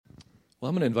Well,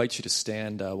 I'm going to invite you to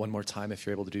stand one more time if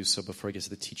you're able to do so before I get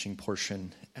to the teaching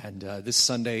portion. And this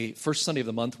Sunday, first Sunday of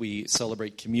the month, we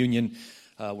celebrate communion.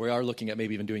 We are looking at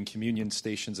maybe even doing communion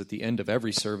stations at the end of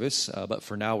every service, but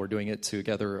for now we're doing it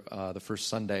together the first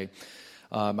Sunday.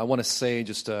 I want to say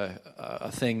just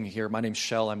a thing here. My name's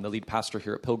Shell. I'm the lead pastor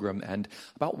here at Pilgrim, and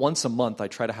about once a month I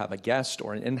try to have a guest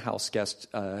or an in-house guest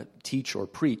teach or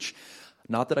preach.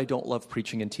 Not that I don't love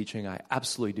preaching and teaching. I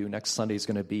absolutely do. Next Sunday is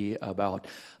going to be about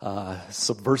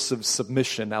subversive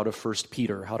submission out of 1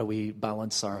 Peter. How do we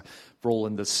balance our role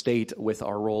in the state with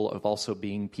our role of also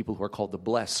being people who are called to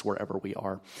bless wherever we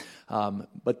are.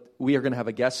 But we are going to have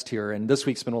a guest here, and this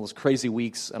week's been one of those crazy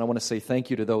weeks, and I want to say thank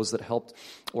you to those that helped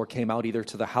or came out either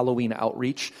to the Halloween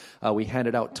outreach. We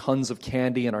handed out tons of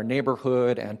candy in our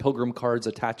neighborhood and Pilgrim cards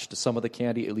attached to some of the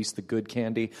candy, at least the good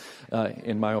candy,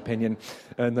 in my opinion.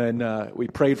 And then we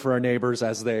prayed for our neighbors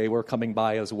as they were coming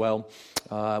by as well.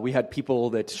 We had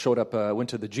people that showed up,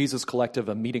 went to the Jesus Collective,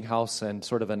 a meeting house, and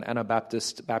sort of an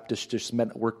Anabaptist, Baptist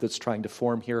network that's trying to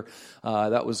form here.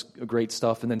 That was great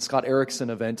stuff. And then Scott Erickson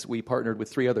event, we partnered with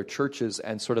 3 other churches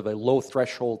and sort of a low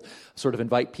threshold, sort of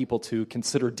invite people to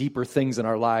consider deeper things in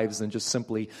our lives than just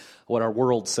simply what our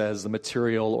world says, the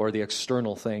material or the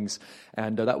external things.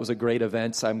 And that was a great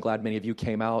event. I'm glad many of you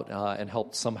came out and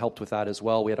helped. Some helped with that as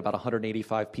well. We had about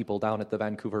 185 people down at the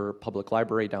Vancouver Public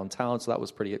Library downtown, so that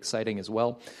was pretty exciting as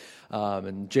well.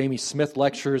 And Jamie Smith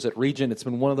lectures at Regent. It's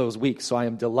been one of those weeks, so I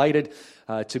am delighted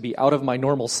to be out of my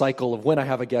normal cycle of when I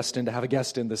have a guest in, to have a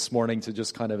guest in this morning to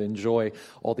just kind of enjoy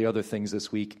all the other things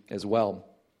this week as well.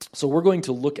 So we're going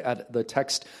to look at the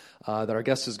text that our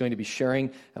guest is going to be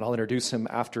sharing, and I'll introduce him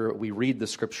after we read the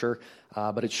scripture.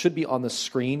 But it should be on the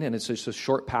screen, and it's just a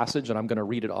short passage, and I'm going to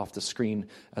read it off the screen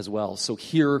as well. So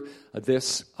hear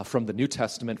this from the New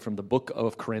Testament, from the book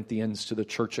of Corinthians to the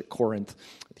church at Corinth.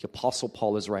 The Apostle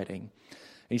Paul is writing.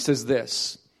 And he says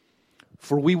this,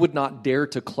 "For we would not dare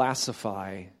to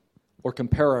classify or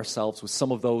compare ourselves with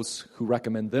some of those who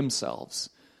recommend themselves.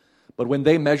 But when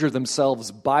they measure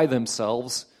themselves by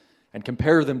themselves and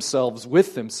compare themselves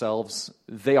with themselves,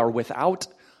 they are without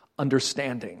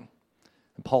understanding."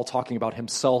 And Paul talking about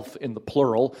himself in the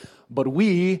plural. "But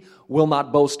we will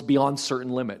not boast beyond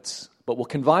certain limits, but will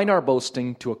confine our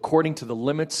boasting to according to the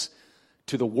limits,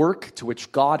 to the work to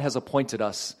which God has appointed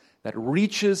us, that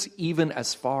reaches even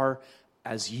as far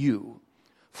as you.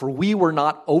 For we were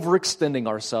not overextending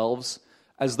ourselves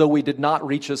as though we did not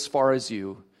reach as far as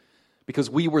you, because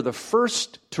we were the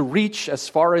first to reach as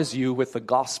far as you with the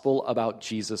gospel about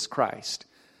Jesus Christ."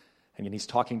 And he's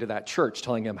talking to that church,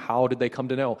 telling them how did they come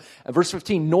to know. And verse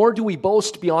 15, "Nor do we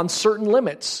boast beyond certain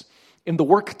limits in the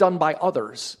work done by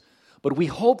others, but we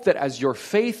hope that as your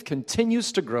faith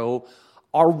continues to grow,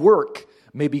 our work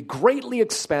may be greatly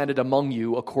expanded among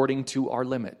you according to our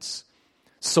limits,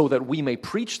 so that we may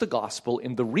preach the gospel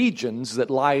in the regions that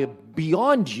lie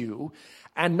beyond you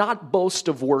and not boast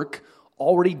of work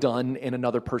already done in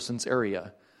another person's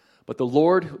area. But the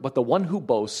one who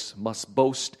boasts must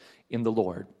boast in the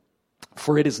Lord.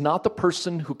 For it is not the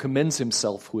person who commends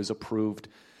himself who is approved,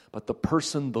 but the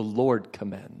person the Lord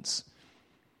commends."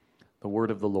 The word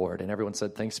of the Lord. And everyone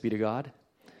said, "Thanks be to God."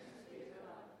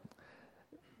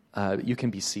 You can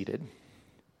be seated.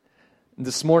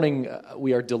 This morning,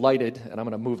 we are delighted, and I'm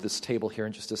going to move this table here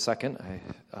in just a second.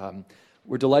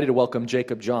 We're delighted to welcome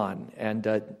Jacob John.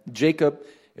 And Jacob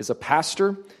is a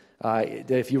pastor.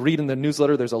 If you read in the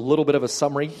newsletter, there's a little bit of a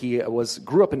summary. He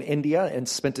grew up in India and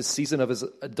spent a season of his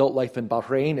adult life in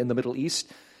Bahrain in the Middle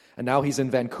East, and now he's in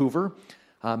Vancouver.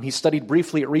 He studied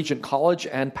briefly at Regent College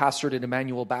and pastored at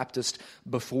Emmanuel Baptist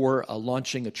before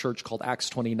launching a church called Acts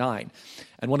 29.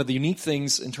 And one of the unique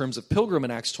things in terms of Pilgrim in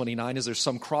Acts 29 is there's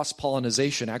some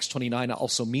cross-pollination. Acts 29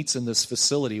 also meets in this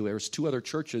facility where there's 3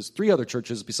 other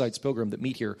churches besides Pilgrim that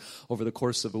meet here over the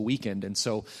course of a weekend. And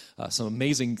so some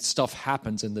amazing stuff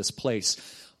happens in this place.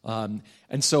 And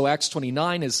so Acts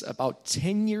 29 is about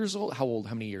 10 years old. How old?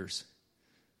 How many years?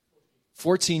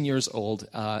 14 years old,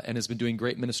 and has been doing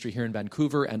great ministry here in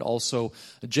Vancouver. And also,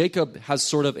 Jacob has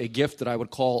sort of a gift that I would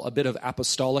call a bit of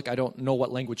apostolic. I don't know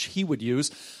what language he would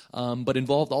use, but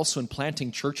involved also in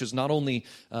planting churches, not only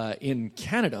in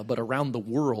Canada, but around the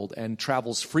world, and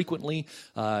travels frequently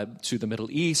to the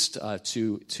Middle East,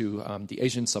 to the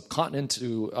Asian subcontinent,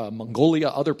 to Mongolia,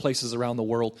 other places around the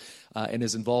world, and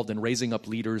is involved in raising up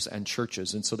leaders and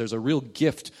churches. And so there's a real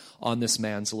gift on this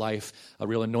man's life, a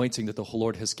real anointing that the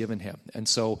Lord has given him. And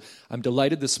so I'm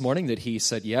delighted this morning that he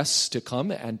said yes to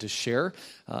come and to share.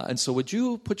 And so would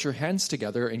you put your hands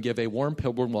together and give a warm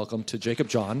Pilgrim welcome to Jacob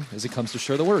John as he comes to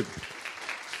share the word.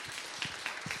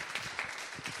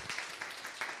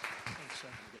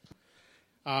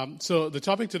 So the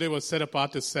topic today was set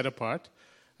apart is set apart.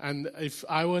 And if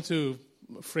I were to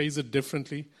phrase it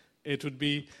differently, it would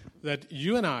be that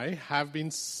you and I have been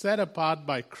set apart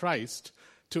by Christ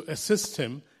to assist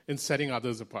him in setting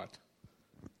others apart.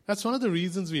 That's one of the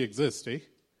reasons we exist, eh?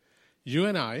 You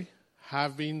and I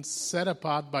have been set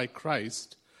apart by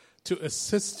Christ to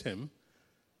assist him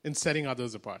in setting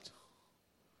others apart.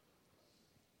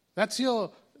 That's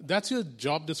your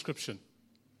job description.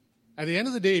 At the end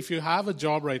of the day, if you have a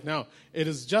job right now, it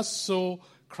is just so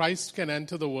Christ can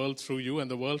enter the world through you and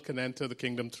the world can enter the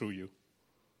kingdom through you.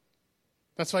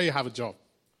 That's why you have a job.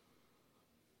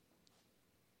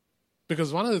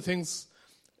 Because one of the things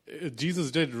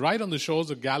Jesus did right on the shores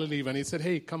of Galilee when he said,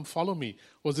 hey, come follow me,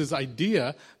 was this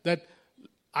idea that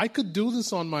I could do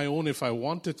this on my own if I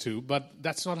wanted to, but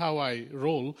that's not how I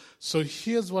roll. So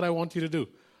here's what I want you to do.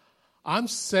 I'm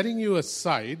setting you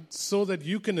aside so that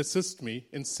you can assist me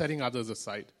in setting others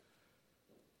aside.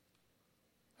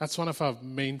 That's one of our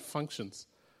main functions.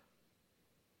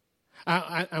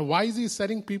 And why is he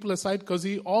setting people aside? Because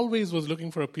he always was looking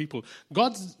for a people.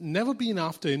 God's never been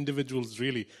after individuals,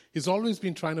 really. He's always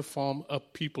been trying to form a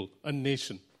people, a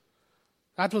nation.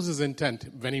 That was his intent.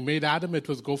 When he made Adam, it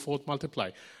was go forth, multiply.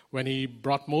 When he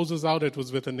brought Moses out, it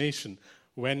was with a nation.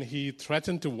 When he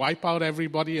threatened to wipe out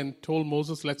everybody and told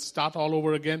Moses, let's start all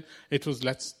over again, it was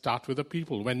let's start with a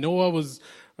people. When Noah was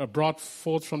brought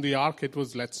forth from the ark, it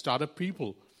was let's start a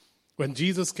people. When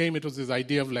Jesus came, it was his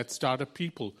idea of let's start a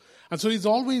people. And so he's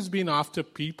always been after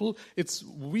people. It's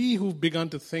we who've begun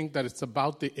to think that it's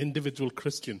about the individual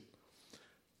Christian.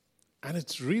 And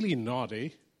it's really not, eh?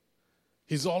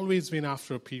 He's always been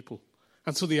after a people.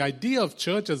 And so the idea of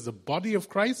church as the body of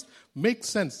Christ makes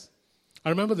sense. I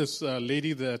remember this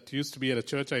lady that used to be at a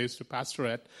church I used to pastor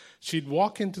at. She'd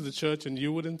walk into the church and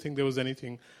you wouldn't think there was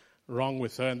anything wrong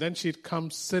with her. And then she'd come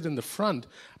sit in the front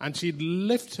and she'd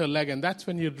lift her leg. And that's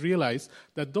when you'd realize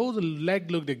that though the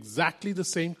leg looked exactly the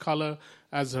same color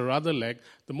as her other leg,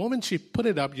 the moment she put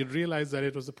it up, you'd realize that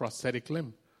it was a prosthetic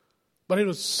limb. But it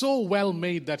was so well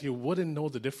made that you wouldn't know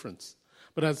the difference.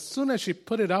 But as soon as she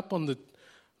put it up on the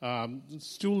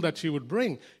stool that she would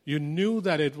bring, you knew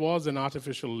that it was an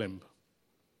artificial limb.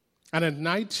 And at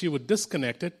night, she would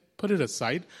disconnect it, put it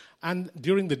aside, and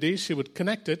during the day, she would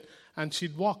connect it, and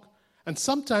she'd walk. And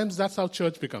sometimes that's how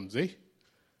church becomes, eh?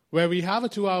 Where we have a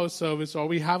 2-hour service or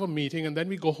we have a meeting, and then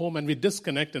we go home and we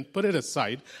disconnect and put it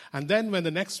aside. And then when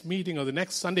the next meeting or the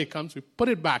next Sunday comes, we put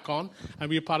it back on, and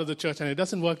we're part of the church. And it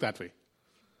doesn't work that way.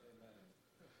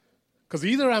 Because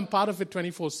either I'm part of it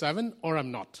 24/7 or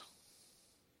I'm not.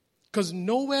 Because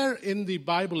nowhere in the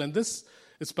Bible, and this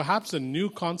is perhaps a new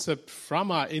concept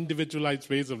from our individualized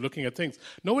ways of looking at things.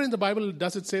 Nowhere in the Bible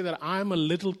does it say that I'm a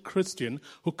little Christian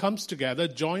who comes together,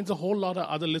 joins a whole lot of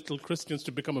other little Christians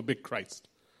to become a big Christ.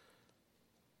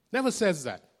 Never says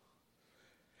that.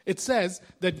 It says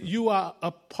that you are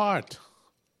a part.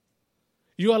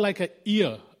 You are like an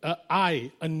ear, an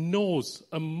eye, a nose,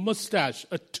 a mustache,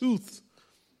 a tooth.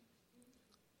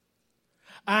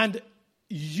 And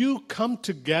you come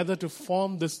together to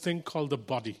form this thing called the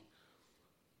body.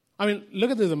 I mean, look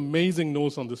at this amazing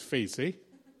nose on this face, eh?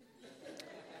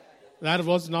 That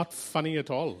was not funny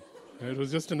at all. It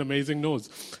was just an amazing nose.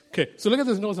 Okay, so look at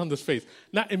this nose on this face.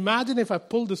 Now imagine if I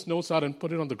pull this nose out and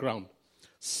put it on the ground.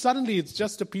 Suddenly it's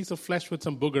just a piece of flesh with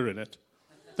some booger in it.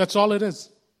 That's all it is.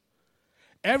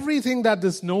 Everything that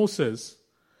this nose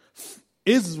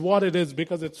is what it is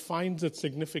because it finds its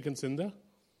significance in the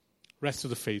rest of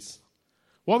the face.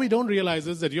 What we don't realize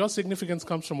is that your significance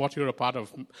comes from what you're a part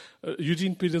of.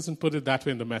 Eugene Peterson put it that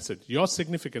way in the message. Your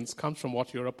significance comes from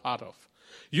what you're a part of.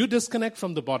 You disconnect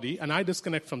from the body, and I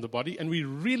disconnect from the body, and we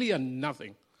really are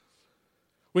nothing.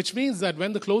 Which means that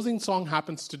when the closing song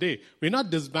happens today, we're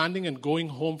not disbanding and going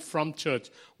home from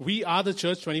church. We are the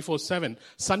church 24/7.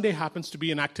 Sunday happens to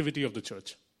be an activity of the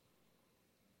church.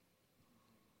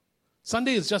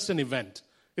 Sunday is just an event.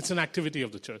 It's an activity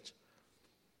of the church.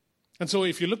 And so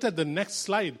if you looked at the next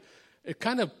slide, it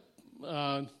kind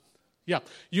of,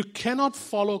 you cannot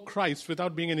follow Christ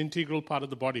without being an integral part of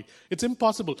the body. It's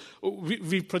impossible.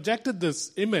 We projected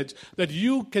this image that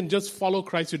you can just follow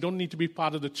Christ. You don't need to be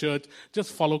part of the church.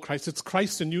 Just follow Christ. It's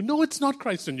Christ in you. No, it's not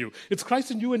Christ in you. It's Christ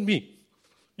in you and me.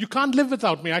 You can't live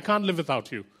without me. I can't live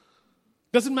without you.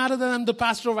 Doesn't matter that I'm the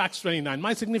pastor of Acts 29.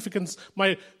 My significance,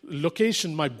 my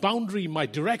location, my boundary, my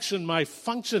direction, my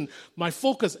function, my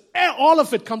focus, all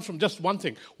of it comes from just one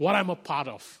thing, what I'm a part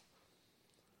of.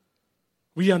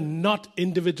 We are not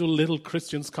individual little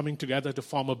Christians coming together to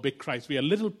form a big Christ. We are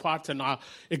little parts, and our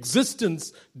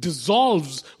existence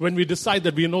dissolves when we decide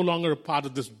that we are no longer a part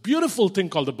of this beautiful thing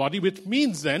called the body, which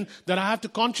means then that I have to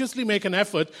consciously make an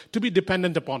effort to be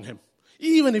dependent upon him.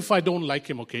 Even if I don't like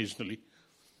him occasionally,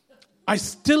 I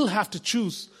still have to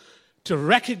choose to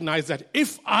recognize that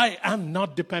if I am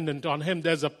not dependent on him,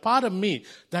 there's a part of me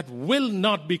that will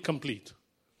not be complete.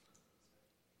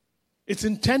 It's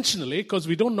intentionally, because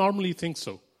we don't normally think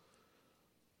so.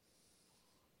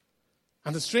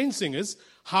 And the strange thing is,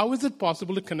 how is it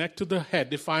possible to connect to the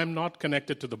head if I am not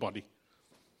connected to the body?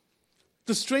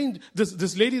 This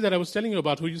lady that I was telling you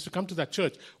about who used to come to that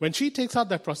church, when she takes out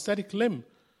that prosthetic limb,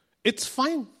 it's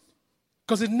fine,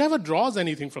 because it never draws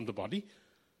anything from the body.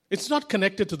 It's not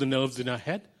connected to the nerves in her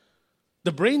head.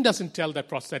 The brain doesn't tell that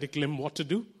prosthetic limb what to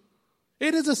do.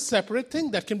 It is a separate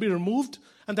thing that can be removed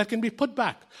and that can be put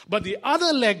back. But the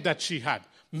other leg that she had,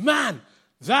 man,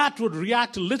 that would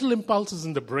react to little impulses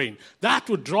in the brain. That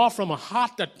would draw from a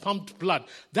heart that pumped blood.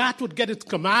 That would get its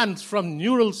commands from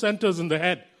neural centers in the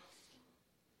head.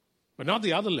 But not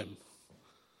the other limb.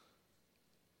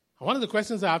 One of the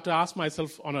questions I have to ask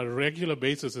myself on a regular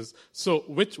basis is, so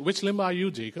which limb are you,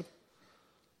 Jacob?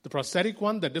 The prosthetic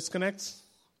one that disconnects,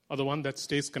 or the one that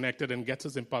stays connected and gets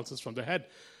its impulses from the head?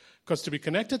 Because to be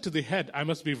connected to the head, I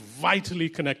must be vitally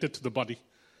connected to the body.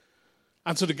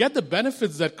 And so to get the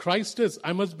benefits that Christ is,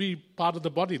 I must be part of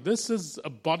the body. This is a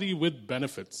body with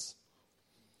benefits.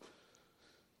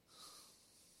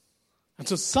 And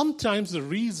so sometimes the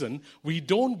reason we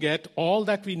don't get all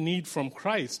that we need from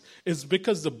Christ is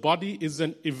because the body is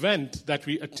an event that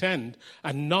we attend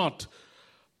and not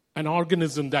an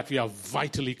organism that we are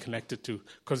vitally connected to.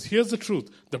 Because here's the truth.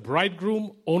 The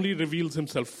bridegroom only reveals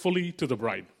himself fully to the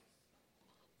bride.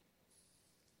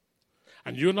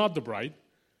 And you're not the bride.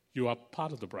 You are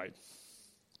part of the bride.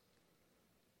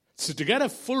 So to get a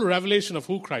full revelation of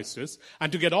who Christ is,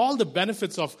 and to get all the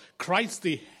benefits of Christ,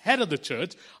 the head of the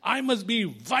church, I must be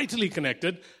vitally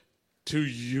connected to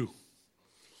you.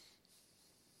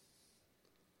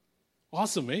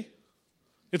 Awesome, eh?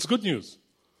 It's good news.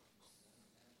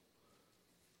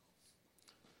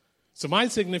 So my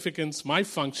significance, my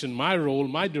function, my role,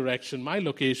 my direction, my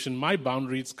location, my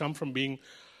boundaries come from being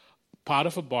part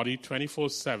of a body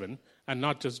 24/7 and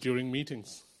not just during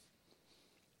meetings.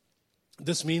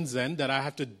 This means then that I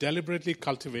have to deliberately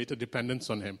cultivate a dependence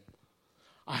on him.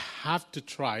 I have to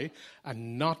try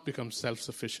and not become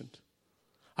self-sufficient.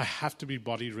 I have to be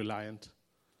body reliant.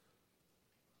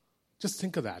 Just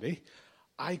think of that, eh?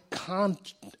 I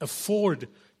can't afford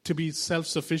to be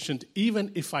self-sufficient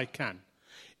even if I can.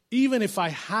 Even if I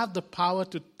have the power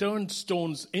to turn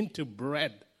stones into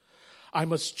bread, I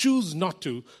must choose not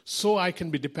to so I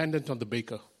can be dependent on the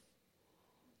baker.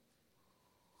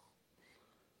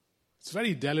 It's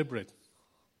very deliberate.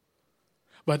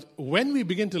 But when we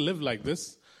begin to live like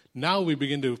this, now we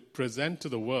begin to present to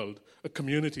the world a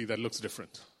community that looks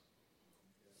different.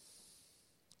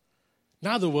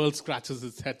 Now the world scratches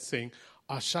its head saying,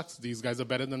 shucks, these guys are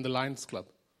better than the Lions Club.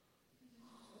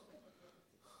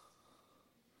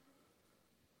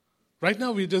 Right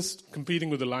now, we're just competing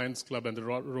with the Lions Club and the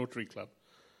Rotary Club.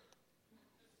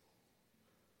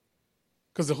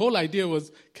 Because the whole idea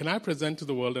was, can I present to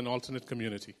the world an alternate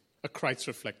community? A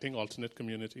Christ-reflecting alternate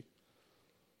community.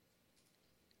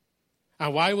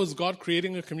 And why was God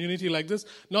creating a community like this?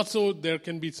 Not so there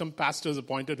can be some pastors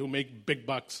appointed who make big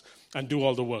bucks and do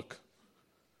all the work.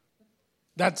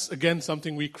 That's, again,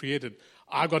 something we created.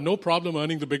 I've got no problem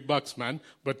earning the big bucks, man.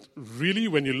 But really,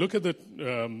 when you look at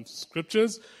the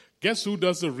scriptures, guess who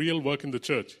does the real work in the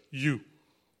church? You.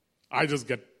 I just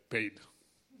get paid.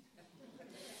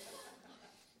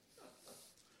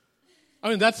 I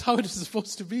mean, that's how it is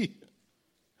supposed to be.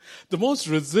 The most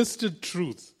resisted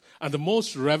truth and the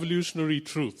most revolutionary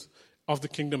truth of the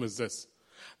kingdom is this,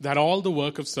 that all the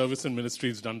work of service and ministry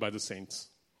is done by the saints.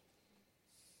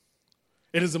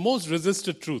 It is the most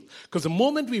resisted truth. Because the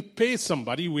moment we pay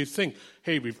somebody, we think,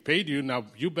 hey, we've paid you, now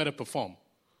you better perform.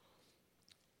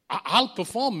 I'll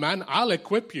perform, man. I'll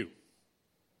equip you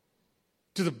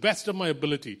to the best of my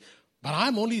ability. But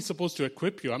I'm only supposed to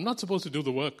equip you. I'm not supposed to do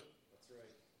the work. That's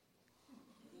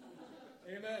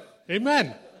right.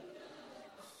 Amen.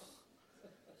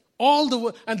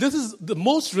 And this is the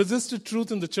most resisted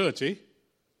truth in the church, eh?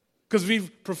 Because we've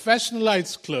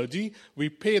professionalized clergy. We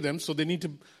pay them, so they need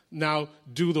to now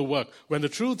do the work. When the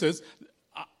truth is,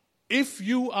 if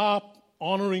you are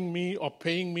honoring me or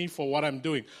paying me for what I'm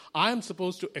doing, I'm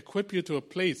supposed to equip you to a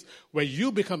place where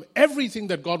you become everything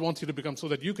that God wants you to become so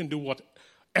that you can do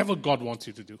whatever God wants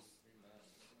you to do.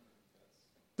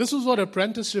 This was what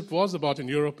apprenticeship was about in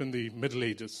Europe in the Middle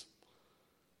Ages.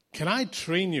 Can I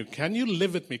train you? Can you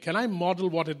live with me? Can I model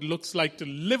what it looks like to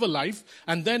live a life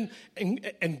and then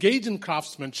engage in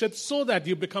craftsmanship so that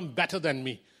you become better than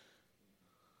me?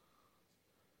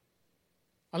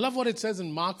 I love what it says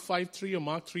in Mark 5:3 or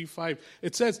Mark 3:5.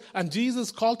 It says, and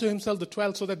Jesus called to himself the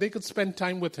 12 so that they could spend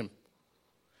time with him,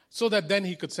 so that then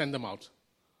he could send them out.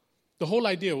 The whole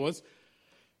idea was,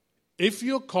 if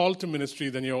you're called to ministry,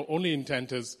 then your only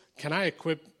intent is, can I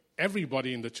equip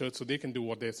everybody in the church so they can do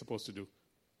what they're supposed to do?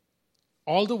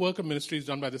 All the work of ministry is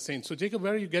done by the saints. So Jacob,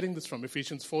 where are you getting this from?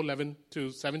 Ephesians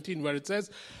 4:11-17, where it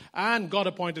says, and God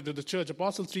appointed to the church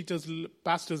apostles, teachers,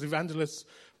 pastors, evangelists,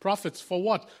 prophets, for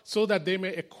what? So that they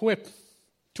may equip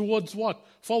towards what?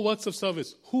 For works of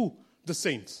service. Who? The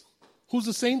saints. Who's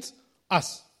the saints?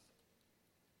 Us.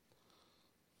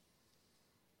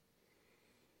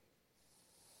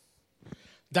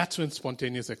 That's when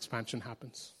spontaneous expansion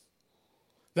happens.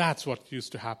 That's what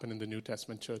used to happen in the New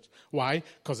Testament church. Why?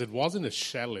 Because it wasn't a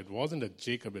Shell, it wasn't a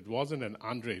Jacob, it wasn't an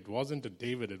Andre, it wasn't a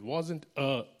David, it wasn't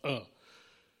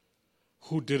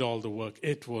who did all the work.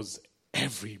 It was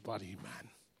everybody, man.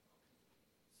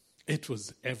 It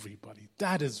was everybody.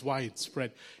 That is why it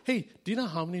spread. Hey, do you know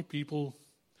how many people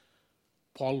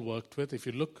Paul worked with? If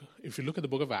you look at the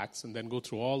book of Acts and then go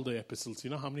through all the epistles, you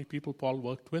know how many people Paul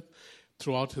worked with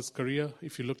throughout his career?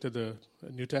 If you looked at the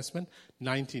New Testament,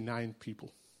 99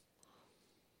 people.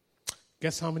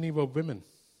 Guess how many were women?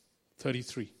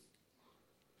 33.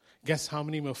 Guess how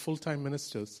many were full-time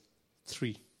ministers?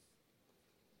 3.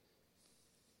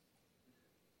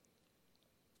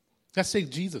 Let's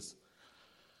take Jesus.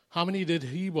 How many did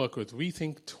he work with? We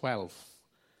think 12.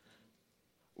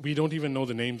 We don't even know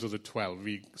the names of the 12.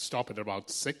 We stop at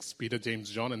about 6, Peter, James,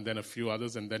 John, and then a few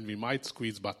others, and then we might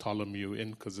squeeze Bartholomew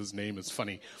in because his name is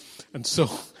funny. And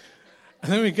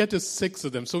then we get to 6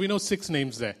 of them. So we know 6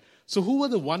 names there. So who were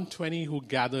the 120 who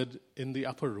gathered in the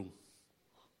upper room?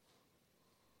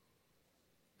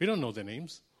 We don't know their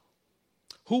names.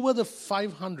 Who were the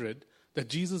 500 that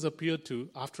Jesus appeared to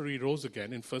after he rose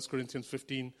again in 1 Corinthians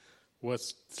 15,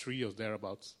 verse 3 or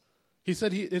thereabouts? He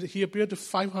said he appeared to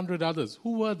 500 others.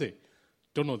 Who were they?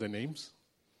 Don't know their names.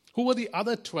 Who were the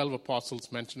other 12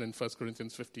 apostles mentioned in 1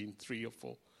 Corinthians 15, 3 or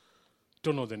 4?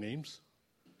 Don't know their names.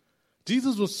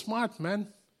 Jesus was smart,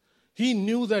 man. He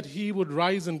knew that he would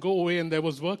rise and go away and there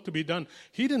was work to be done.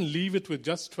 He didn't leave it with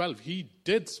just 12. He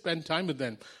did spend time with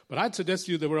them. But I'd suggest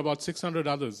to you there were about 600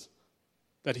 others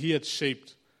that he had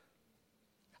shaped.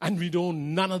 And we know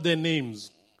none of their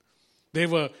names. They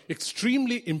were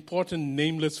extremely important,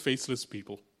 nameless, faceless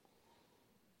people.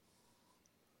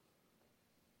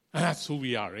 And that's who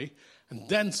we are, eh? And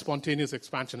then spontaneous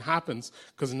expansion happens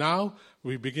because now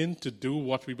we begin to do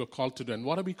what we were called to do. And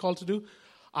what are we called to do?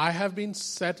 I have been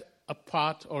set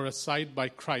apart or aside by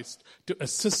Christ to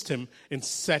assist him in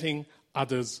setting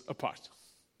others apart.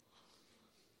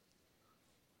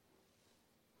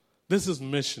 This is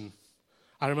mission.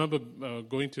 I remember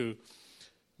going to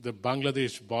the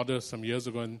Bangladesh border some years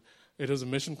ago, and it was a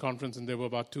mission conference, and there were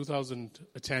about 2,000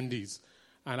 attendees.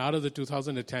 And out of the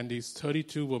 2,000 attendees,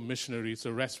 32 were missionaries.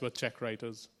 The rest were check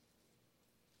writers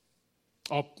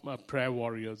or prayer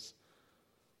warriors.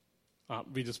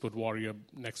 We just put warrior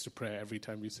next to prayer every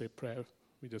time we say prayer.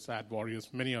 We just add warriors.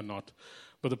 Many are not.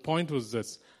 But the point was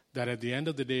this, that at the end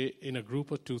of the day, in a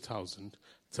group of 2,000,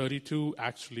 32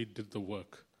 actually did the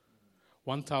work.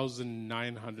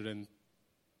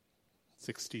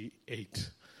 1,968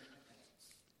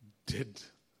 did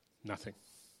nothing.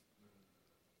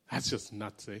 That's just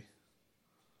nuts, eh?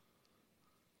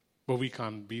 But we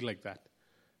can't be like that.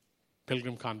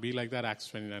 Pilgrim can't be like that. Acts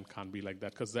 29 can't be like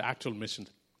that because the actual mission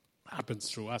happens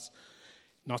through us,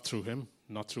 not through him,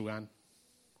 not through Anne.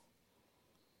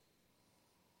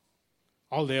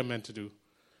 All they are meant to do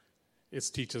is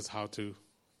teach us how to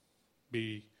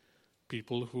be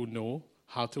people who know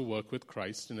how to work with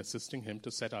Christ in assisting him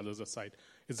to set others aside.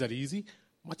 Is that easy?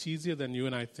 Much easier than you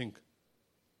and I think.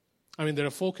 I mean, there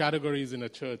are 4 categories in a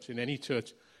church, in any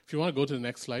church. If you want to go to the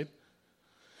next slide.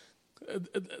 You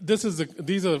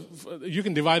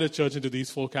can divide a church into these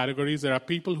 4 categories. There are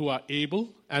people who are able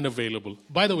and available.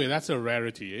 By the way, that's a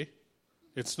rarity, eh?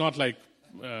 It's not like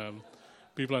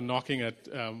people are knocking at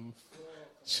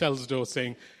Shell's door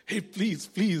saying, hey, please,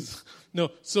 please. No,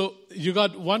 so you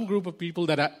got one group of people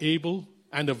that are able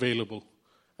and available.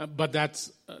 But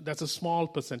that's a small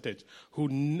percentage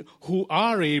who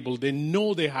are able. They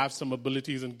know they have some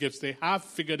abilities and gifts. They have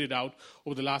figured it out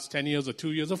over the last 10 years or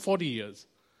 2 years or 40 years.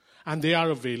 And they are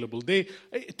available.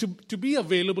 To be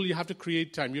available, you have to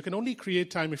create time. You can only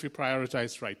create time if you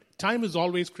prioritize right. Time is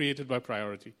always created by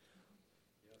priority.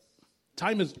 Yes.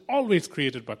 Time is always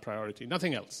created by priority,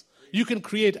 nothing else. You can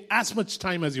create as much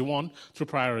time as you want through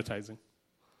prioritizing.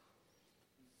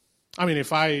 I mean,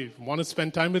 if I want to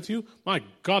spend time with you, my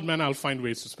God, man, I'll find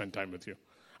ways to spend time with you.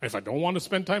 If I don't want to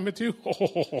spend time with you,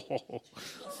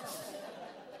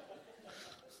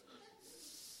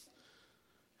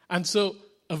 And so,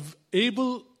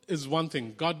 able is one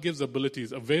thing. God gives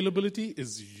abilities. Availability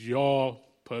is your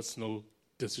personal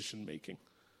decision making.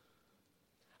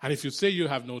 And if you say you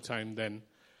have no time, then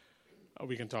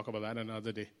we can talk about that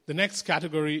another day. The next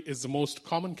category is the most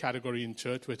common category in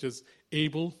church, which is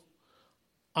able,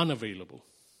 unavailable.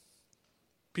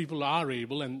 People are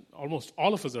able, and almost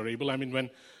all of us are able. I mean, when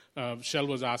Shell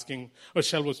was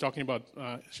talking about,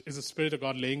 is the Spirit of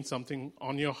God laying something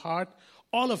on your heart?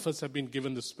 All of us have been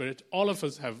given the Spirit. All of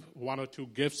us have one or two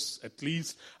gifts at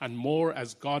least, and more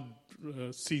as God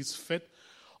sees fit.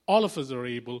 All of us are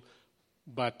able,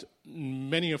 but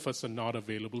many of us are not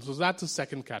available. So that's the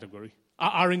second category.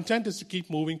 Our intent is to keep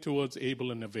moving towards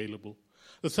able and available.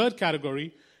 The third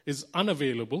category is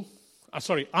unable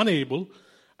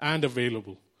and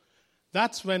available.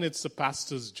 That's when it's the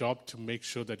pastor's job to make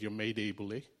sure that you're made able.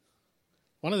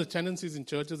 One of the tendencies in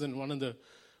churches and one of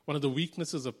the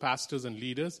weaknesses of pastors and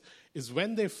leaders is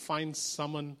when they find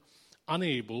someone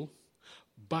unable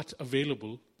but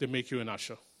available, they make you an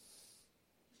usher.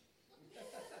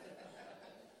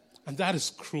 And that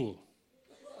is cruel.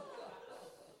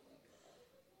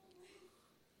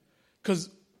 Because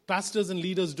pastors and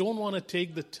leaders don't want to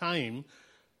take the time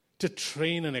to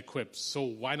train and equip. So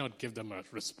why not give them a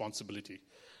responsibility?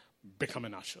 Become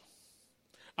an usher.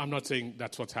 I'm not saying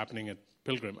that's what's happening at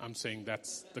Pilgrim. I'm saying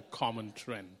that's the common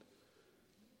trend.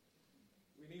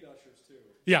 We need ushers too.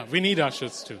 Yeah, we need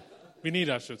ushers too. We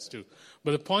need ushers too.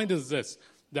 But the point is this,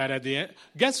 that at the end,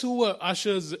 guess who were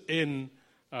ushers in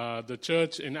the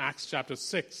church in Acts chapter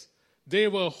 6? They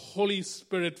were Holy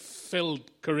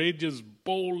Spirit-filled, courageous,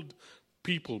 bold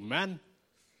people, man.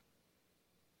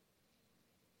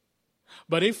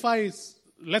 But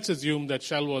let's assume that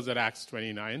Shell was at Acts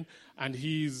 29 and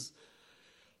he's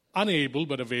unable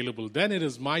but available, then it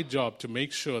is my job to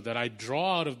make sure that I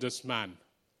draw out of this man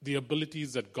the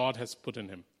abilities that God has put in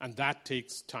him. And that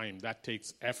takes time, that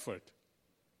takes effort.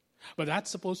 But that's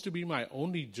supposed to be my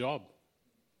only job.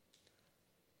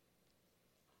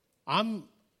 I'm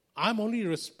only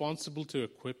responsible to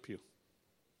equip you.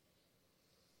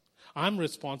 I'm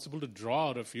responsible to draw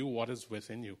out of you what is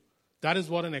within you. That is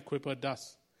what an equipper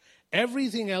does.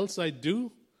 Everything else I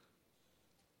do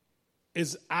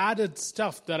is added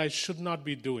stuff that I should not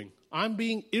be doing. I'm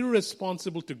being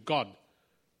irresponsible to God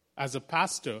as a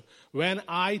pastor when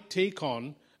I take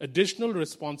on additional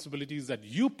responsibilities that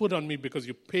you put on me because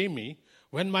you pay me,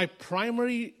 when my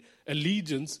primary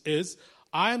allegiance is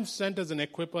I am sent as an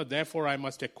equipper, therefore I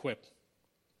must equip.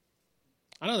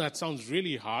 I know that sounds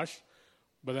really harsh,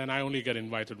 but then I only get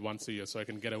invited once a year, so I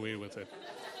can get away with it.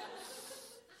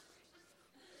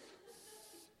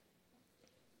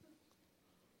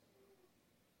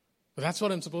 But that's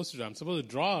what I'm supposed to do. I'm supposed to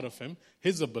draw out of him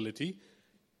his ability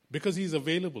because he's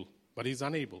available, but he's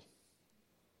unable.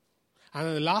 And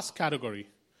then the last category,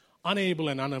 unable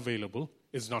and unavailable,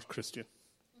 is not Christian.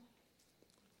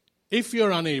 If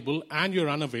you're unable and you're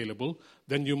unavailable,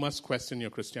 then you must question your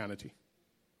Christianity.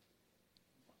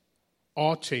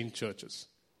 Or change churches.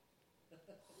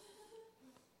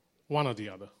 One or the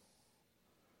other.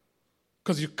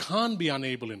 Because you can't be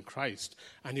unable in Christ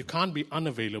and you can't be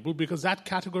unavailable because that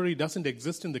category doesn't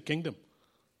exist in the kingdom.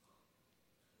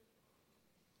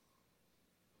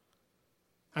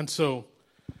 And so,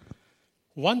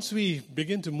 once we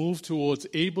begin to move towards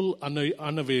able,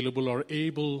 unavailable, or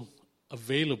able,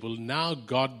 available, now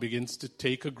God begins to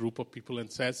take a group of people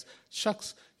and says,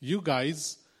 shucks, you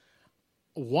guys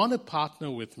want to partner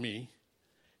with me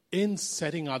in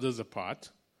setting others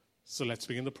apart, so let's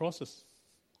begin the process.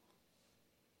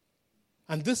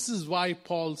 And this is why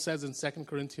Paul says in 2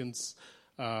 Corinthians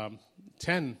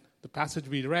 10, the passage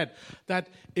we read, that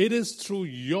it is through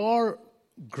your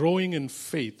growing in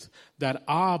faith that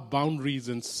our boundaries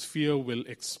and sphere will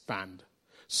expand,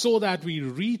 so that we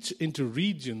reach into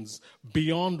regions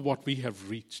beyond what we have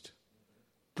reached.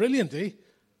 Brilliant, eh?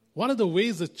 One of the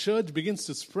ways the church begins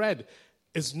to spread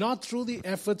is not through the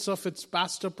efforts of its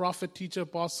pastor, prophet, teacher,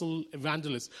 apostle,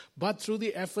 evangelist, but through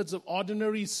the efforts of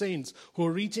ordinary saints who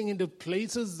are reaching into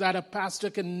places that a pastor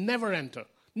can never enter.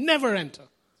 Never enter.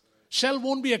 Shell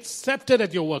won't be accepted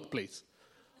at your workplace.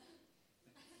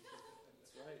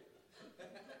 That's right.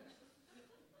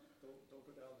 Don't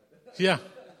go down there. Yeah.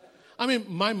 I mean,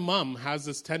 my mom has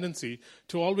this tendency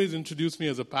to always introduce me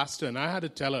as a pastor, and I had to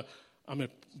tell her,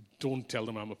 don't tell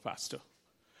them I'm a pastor.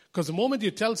 Because the moment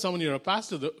you tell someone you're a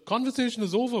pastor, the conversation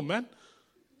is over, man.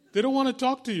 They don't want to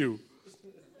talk to you.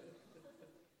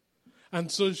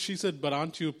 And so she said, but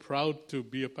aren't you proud to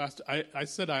be a pastor? I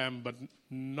said I am, but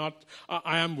not,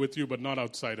 I am with you, but not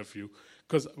outside of you.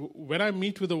 Because when I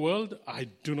meet with the world, I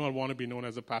do not want to be known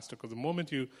as a pastor. Because the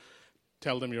moment you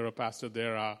tell them you're a pastor,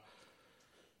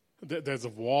 there's a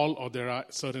wall or there are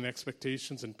certain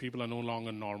expectations and people are no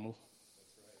longer normal.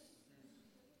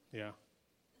 Yeah.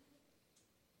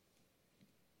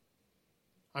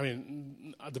 I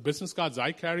mean, the business cards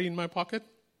I carry in my pocket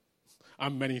are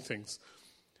many things.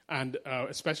 And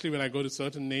especially when I go to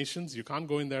certain nations, you can't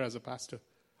go in there as a pastor.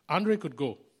 Andre could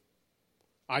go.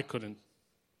 I couldn't.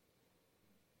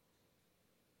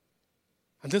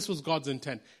 And this was God's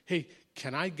intent. Hey,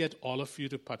 can I get all of you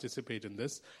to participate in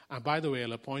this? And by the way,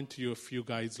 I'll appoint to you a few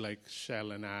guys like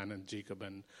Shell and Ann and Jacob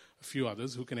and a few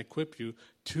others who can equip you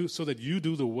so that you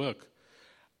do the work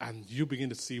and you begin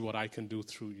to see what I can do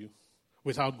through you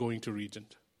without going to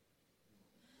Regent.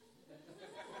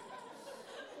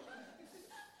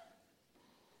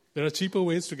 There are cheaper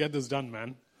ways to get this done,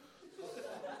 man.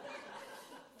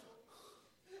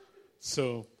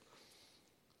 So,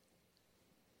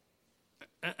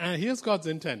 and here's God's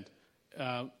intent.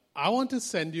 I want to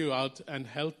send you out and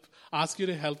ask you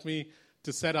to help me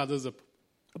to set others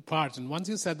apart. And once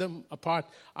you set them apart,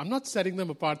 I'm not setting them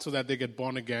apart so that they get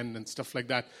born again and stuff like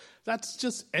that. That's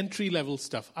just entry-level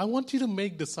stuff. I want you to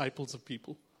make disciples of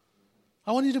people.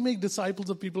 I want you to make disciples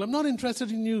of people. I'm not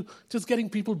interested in you just getting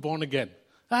people born again.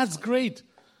 That's great.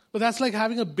 But that's like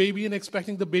having a baby and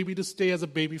expecting the baby to stay as a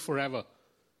baby forever.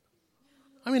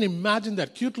 I mean, imagine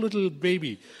that cute little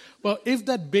baby. Well, if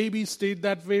that baby stayed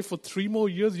that way for 3 more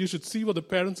years, you should see what the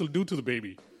parents will do to the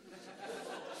baby.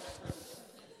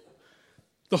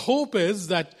 The hope is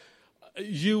that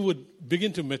you would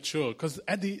begin to mature, because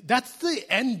that's the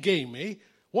end game, eh?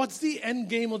 What's the end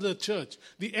game of the church?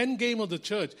 The end game of the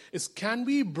church is, can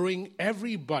we bring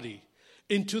everybody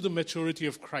into the maturity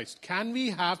of Christ? Can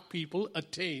we have people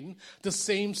attain the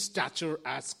same stature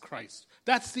as Christ?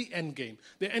 That's the end game.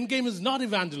 The end game is not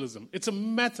evangelism. It's a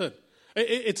method.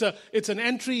 It's an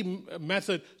entry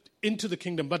method into the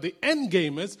kingdom. But the end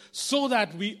game is so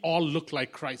that we all look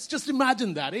like Christ. Just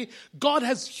imagine that, eh? God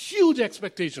has huge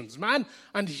expectations, man.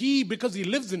 And He, because He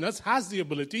lives in us, has the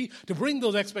ability to bring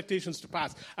those expectations to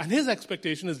pass. And His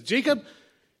expectation is, Jacob,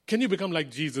 can you become like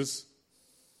Jesus?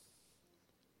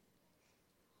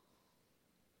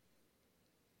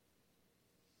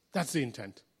 That's the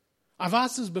intent. I've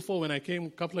asked this before when I came a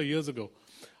couple of years ago.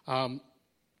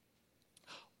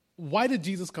 Why did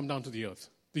Jesus come down to the earth?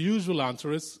 The usual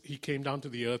answer is He came down to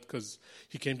the earth because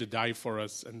He came to die for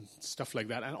us and stuff like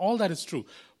that. And all that is true.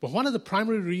 But one of the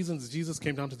primary reasons Jesus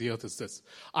came down to the earth is this: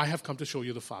 I have come to show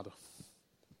you the Father.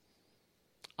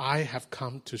 I have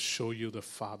come to show you the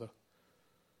Father.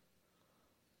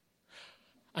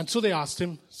 And so they asked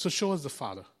Him, so show us the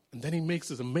Father. And then He makes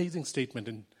this amazing statement,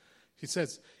 and He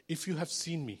says, if you have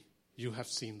seen me, you have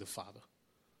seen the Father.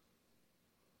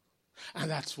 And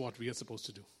that's what we are supposed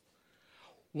to do.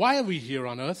 Why are we here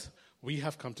on earth? We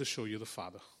have come to show you the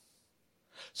Father.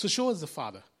 So show us the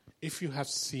Father. If you have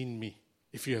seen me,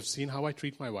 if you have seen how I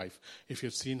treat my wife, if you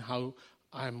have seen how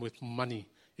I am with money,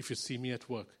 if you see me at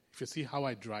work, if you see how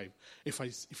I drive, if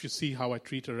you see how I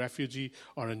treat a refugee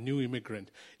or a new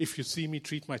immigrant, if you see me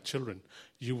treat my children,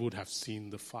 you would have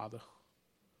seen the Father.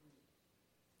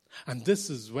 And this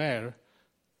is where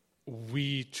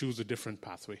we choose a different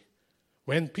pathway.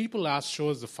 When people ask, show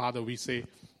us the Father, we say,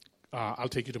 I'll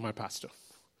take you to my pastor.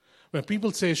 When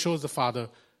people say, show us the Father,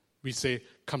 we say,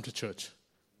 come to church.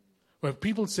 When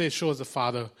people say, show us the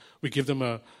Father, we give them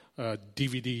a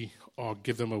DVD or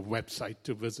give them a website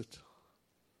to visit.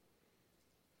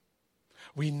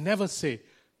 We never say,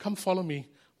 come follow me,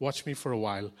 watch me for a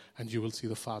while, and you will see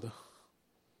the Father.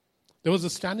 There was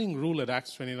a standing rule at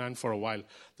Acts 29 for a while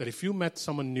that if you met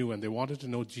someone new and they wanted to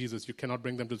know Jesus, you cannot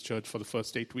bring them to church for the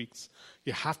first 8 weeks.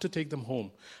 You have to take them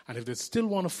home. And if they still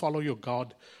want to follow your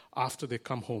God after they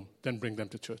come home, then bring them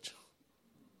to church.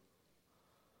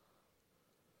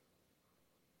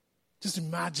 Just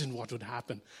imagine what would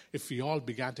happen if we all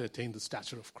began to attain the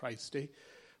stature of Christ, eh?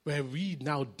 Where we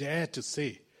now dare to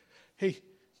say, hey,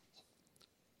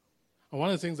 one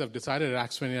of the things I've decided at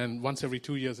Acts 29 once every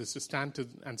 2 years is to stand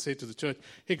and say to the church,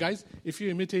 hey guys, if you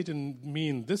imitate me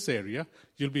in this area,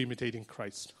 you'll be imitating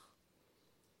Christ.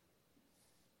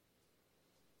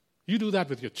 You do that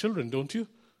with your children, don't you?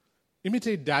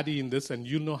 Imitate daddy in this and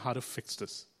you'll know how to fix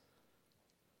this.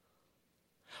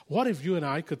 What if you and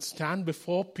I could stand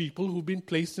before people who've been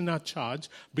placed in our charge,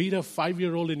 be it a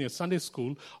 5-year-old in your Sunday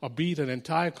school or be it an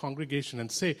entire congregation, and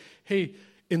say, hey,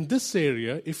 in this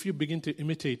area, if you begin to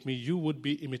imitate me, you would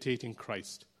be imitating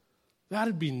Christ. That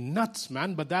would be nuts,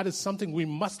 man, but that is something we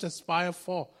must aspire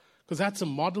for, because that's a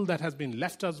model that has been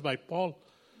left us by Paul.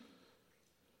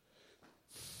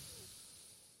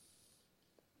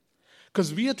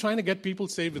 Because we are trying to get people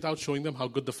saved without showing them how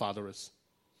good the Father is.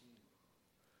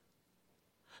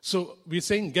 So we're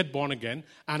saying get born again,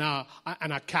 and our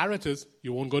carrot is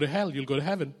you won't go to hell, you'll go to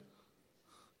heaven.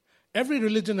 Every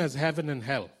religion has heaven and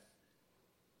hell.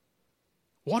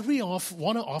 What we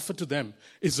want to offer to them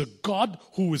is a God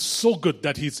who is so good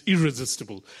that he's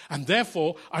irresistible. And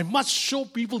therefore, I must show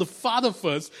people the Father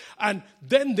first, and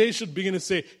then they should begin to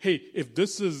say, hey, if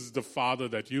this is the Father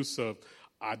that you serve,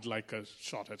 I'd like a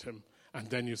shot at him. And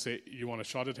then you say, you want a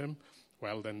shot at him?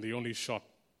 Well, then the only shot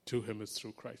to him is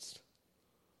through Christ.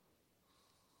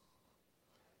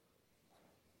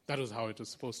 That was how it was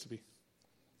supposed to be,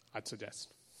 I'd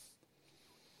suggest.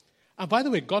 And by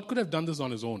the way, God could have done this on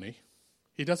his own, eh?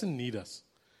 He doesn't need us.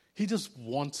 He just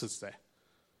wants us there.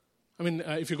 I mean,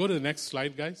 if you go to the next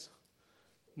slide, guys.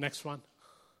 Next one.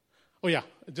 Oh, yeah.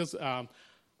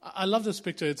 I love this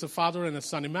picture. It's a father and a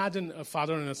son. Imagine a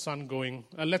father and a son going.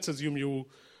 Let's assume you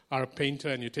are a painter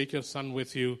and you take your son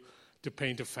with you to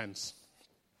paint a fence.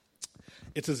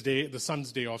 It's his day, the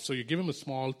son's day off. So you give him a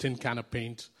small tin can of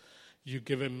paint. You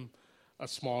give him a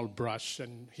small brush,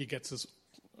 and he gets his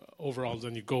overalls,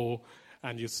 and you go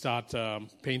and you start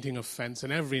painting a fence,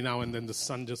 and every now and then the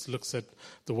son just looks at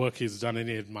the work he's done and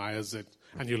he admires it,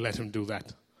 and you let him do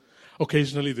that.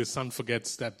 Occasionally the son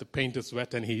forgets that the paint is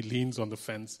wet and he leans on the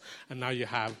fence, and now you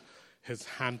have his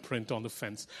handprint on the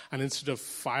fence. And instead of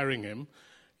firing him,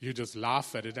 you just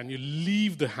laugh at it and you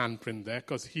leave the handprint there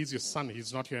because he's your son,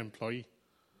 he's not your employee.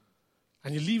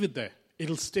 And you leave it there.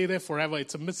 It'll stay there forever.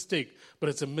 It's a mistake, but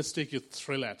it's a mistake you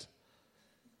thrill at.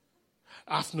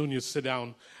 Afternoon, you sit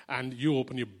down and you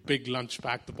open your big lunch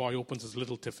pack. The boy opens his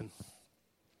little tiffin.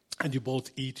 And you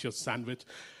both eat your sandwich.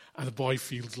 And the boy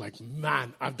feels like,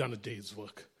 man, I've done a day's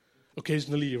work.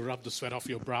 Occasionally, you rub the sweat off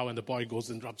your brow, and the boy goes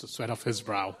and rubs the sweat off his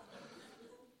brow.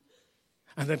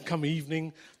 And then come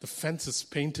evening, the fence is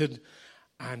painted,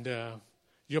 and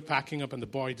you're packing up, and the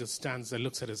boy just stands there,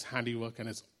 looks at his handiwork, and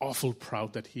is awful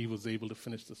proud that he was able to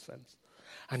finish this fence.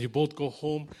 And you both go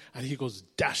home, and he goes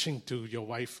dashing to your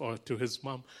wife or to his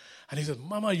mom. And he says,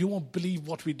 Mama, you won't believe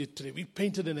what we did today. We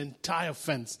painted an entire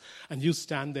fence. And you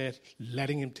stand there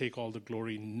letting him take all the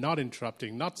glory, not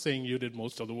interrupting, not saying you did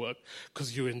most of the work,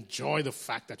 because you enjoy the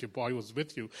fact that your boy was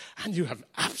with you, and you have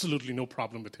absolutely no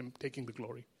problem with him taking the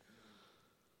glory.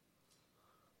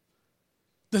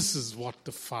 This is what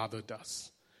the Father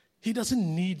does. He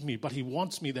doesn't need me, but he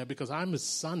wants me there because I'm his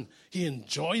son. He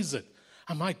enjoys it.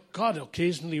 And my God,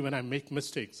 occasionally when I make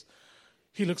mistakes,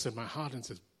 he looks at my heart and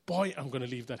says, boy, I'm going to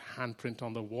leave that handprint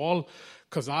on the wall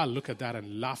because I'll look at that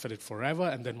and laugh at it forever,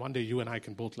 and then one day you and I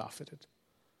can both laugh at it.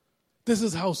 This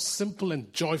is how simple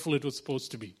and joyful it was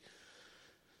supposed to be.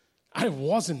 I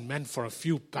wasn't meant for a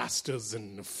few pastors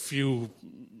and a few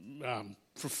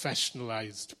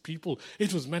professionalized people.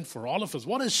 It was meant for all of us.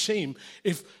 What a shame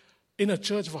if in a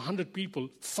church of 100 people,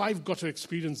 5 got to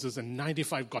experience this and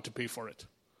 95 got to pay for it.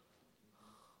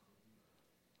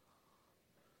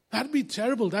 That'd be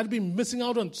terrible. That'd be missing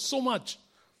out on so much.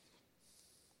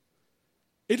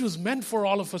 It was meant for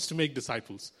all of us to make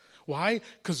disciples. Why?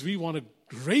 Because we want to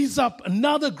raise up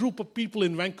another group of people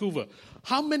in Vancouver.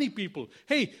 How many people?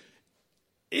 Hey,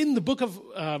 in the book of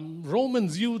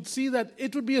Romans, you would see that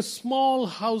it would be a small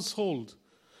household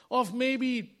of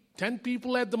maybe 10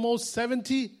 people at the most,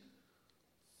 70.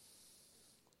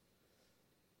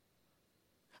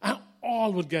 And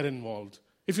all would get involved.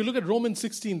 If you look at Romans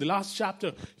 16, the last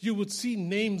chapter, you would see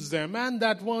names there. Man,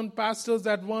 that one pastors,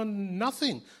 that one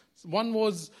nothing. One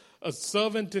was a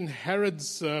servant in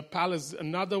Herod's palace.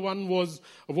 Another one was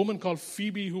a woman called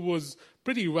Phoebe who was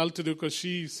pretty well-to-do because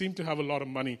she seemed to have a lot of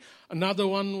money. Another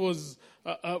one was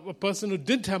a person who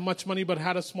didn't have much money but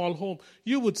had a small home.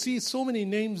 You would see so many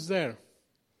names there.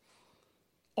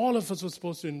 All of us were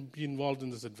supposed to be involved in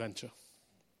this adventure.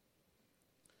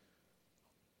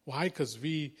 Why? Because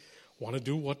we want to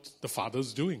do what the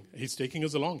Father's doing. He's taking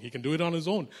us along. He can do it on his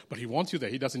own, but he wants you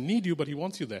there. He doesn't need you, but he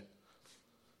wants you there.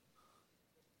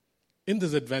 In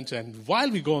this adventure, and while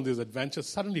we go on this adventure,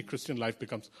 suddenly Christian life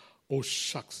becomes, oh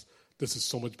shucks, this is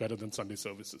so much better than Sunday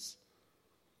services.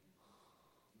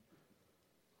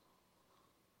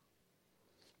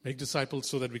 Make disciples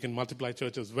so that we can multiply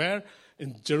churches. Where?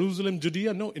 In Jerusalem,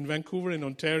 Judea? No, in Vancouver, in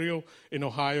Ontario, in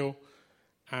Ohio,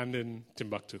 and in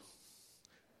Timbuktu.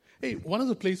 Hey, one of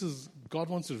the places God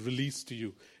wants to release to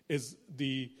you is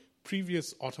the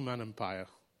previous Ottoman Empire.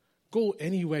 Go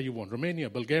anywhere you want. Romania,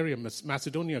 Bulgaria,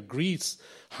 Macedonia, Greece,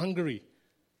 Hungary.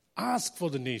 Ask for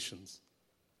the nations.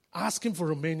 Ask him for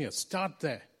Romania. Start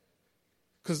there.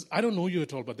 Because I don't know you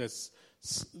at all, but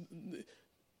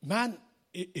man,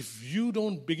 if you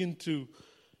don't begin to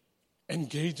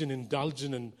engage and indulge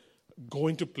in and go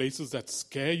into places that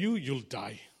scare you, you'll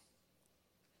die.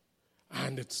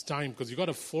 And it's time, because you got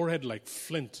a forehead like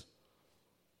flint.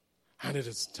 And it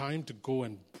is time to go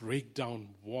and break down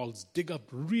walls, dig up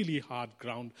really hard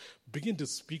ground, begin to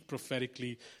speak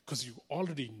prophetically, because you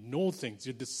already know things,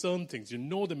 you discern things, you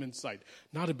know them inside.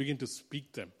 Now to begin to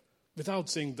speak them without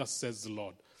saying, thus says the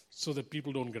Lord, so that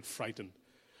people don't get frightened.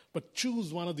 But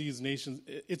choose one of these nations.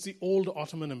 It's the old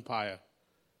Ottoman Empire.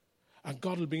 And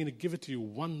God will begin to give it to you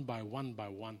one by one by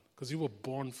one, because you were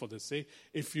born for this. Eh?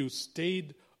 If you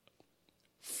stayed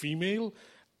female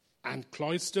and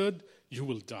cloistered, you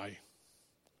will die.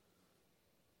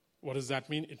 What does that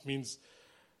mean? It means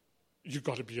you've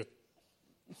got to be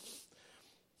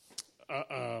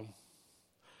a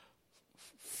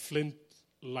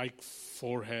flint-like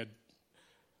forehead,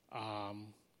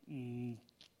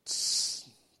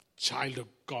 child of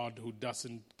God who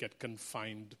doesn't get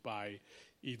confined by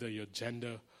either your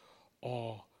gender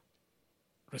or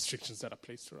restrictions that are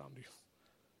placed around you.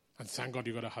 And thank God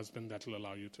you got a husband that will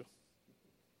allow you to.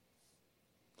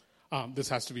 This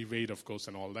has to be weighed, of course,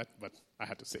 and all that, but I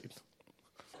had to say it.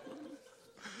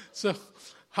 So,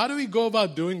 how do we go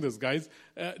about doing this, guys?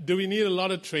 Do we need a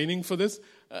lot of training for this?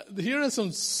 Here are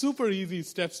some super easy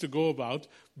steps to go about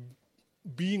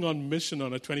being on mission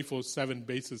on a 24/7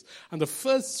 basis. And the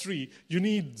first three, you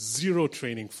need zero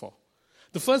training for.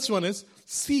 The first one is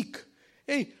seek.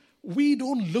 Hey, we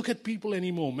don't look at people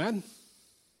anymore, man.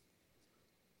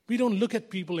 We don't look at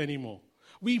people anymore.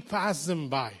 We pass them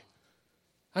by.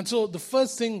 And so the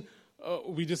first thing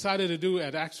we decided to do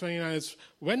at Acts 29 is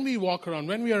when we walk around,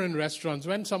 when we are in restaurants,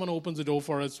 when someone opens the door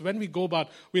for us, when we go about,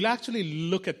 we'll actually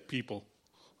look at people.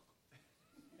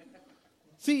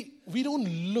 See, we don't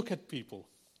look at people.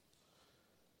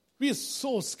 We are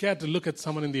so scared to look at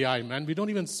someone in the eye, man. We don't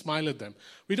even smile at them.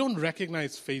 We don't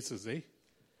recognize faces, eh?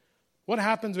 What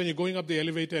happens when you're going up the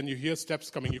elevator and you hear steps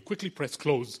coming? You quickly press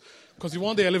close because you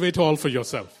want the elevator all for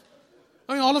yourself.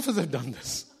 I mean, all of us have done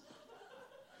this.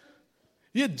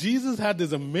 Yet Jesus had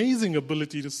this amazing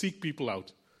ability to seek people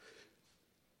out.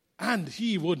 And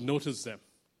he would notice them.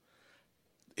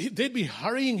 They'd be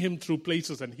hurrying him through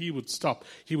places and he would stop.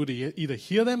 He would either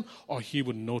hear them or he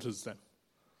would notice them.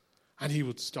 And he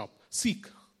would stop. Seek.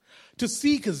 To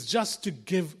seek is just to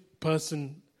give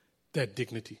person their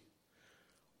dignity.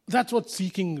 That's what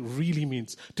seeking really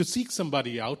means. To seek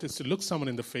somebody out is to look someone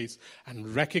in the face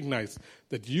and recognize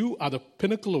that you are the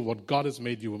pinnacle of what God has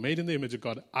made. You were made in the image of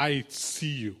God. I see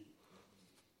you.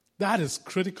 That is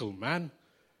critical, man.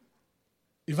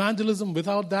 Evangelism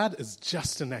without that is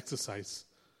just an exercise.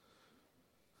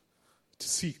 To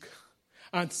seek.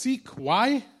 And seek,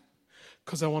 why?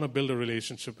 Because I want to build a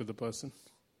relationship with the person.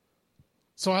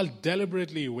 So I'll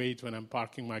deliberately wait when I'm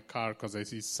parking my car because I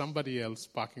see somebody else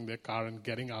parking their car and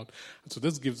getting out. And so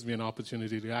this gives me an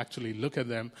opportunity to actually look at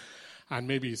them and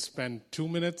maybe spend 2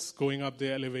 minutes going up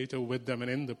the elevator with them,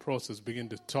 and in the process begin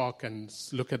to talk and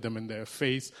look at them in their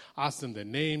face, ask them their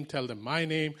name, tell them my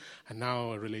name, and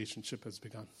now a relationship has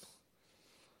begun.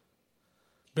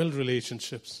 Build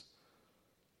relationships.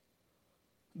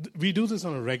 We do this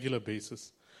on a regular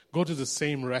basis. Go to the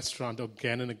same restaurant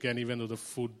again and again, even though the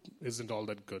food isn't all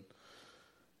that good.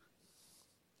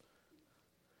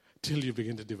 Till you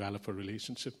begin to develop a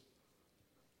relationship.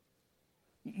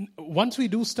 Once we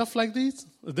do stuff like this,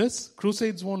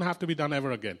 crusades won't have to be done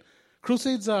ever again.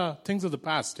 Crusades are things of the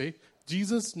past, eh?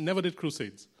 Jesus never did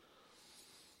crusades.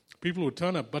 People would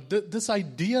turn up. But this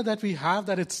idea that we have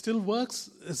that it still works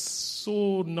is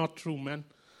so not true, man.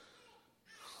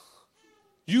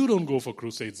 You don't go for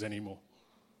crusades anymore.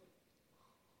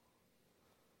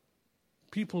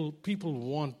 People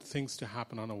want things to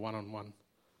happen on a one-on-one.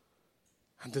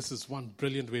 And this is one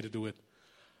brilliant way to do it.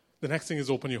 The next thing is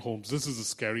open your homes. This is the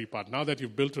scary part. Now that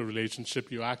you've built a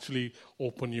relationship, you actually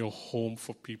open your home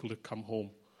for people to come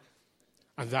home.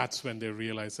 And that's when they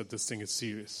realize that this thing is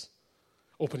serious.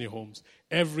 Open your homes.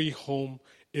 Every home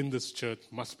in this church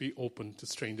must be open to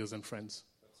strangers and friends.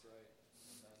 That's right.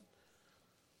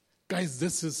 Amen. Guys,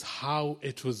 this is how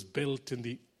it was built in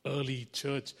the early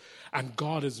church. And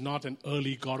God is not an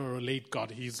early God or a late God.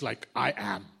 He's like, I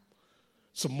am.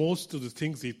 So most of the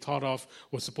things he thought of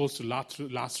were supposed to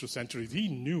last through centuries. He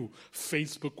knew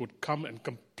Facebook would come and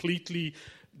completely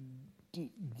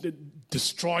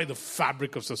destroy the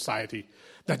fabric of society,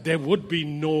 that there would be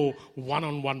no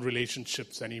one-on-one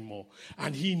relationships anymore.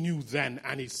 And he knew then,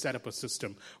 and he set up a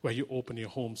system where you open your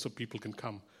home so people can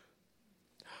come.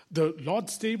 The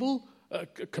Lord's table,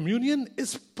 communion,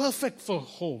 is perfect for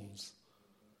homes.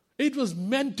 It was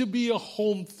meant to be a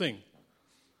home thing.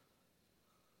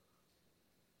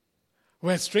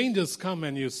 Where strangers come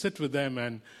and you sit with them,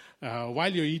 and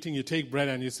while you're eating, you take bread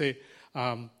and you say,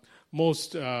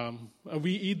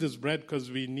 we eat this bread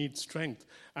because we need strength.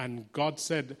 And God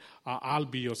said, I'll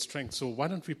be your strength. So why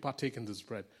don't we partake in this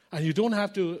bread? And you don't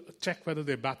have to check whether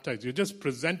they're baptized. You're just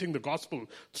presenting the gospel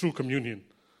through communion.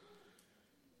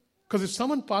 Because if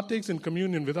someone partakes in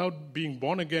communion without being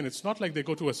born again, it's not like they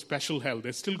go to a special hell.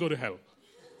 They still go to hell.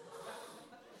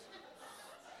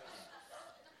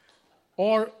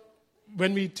 Or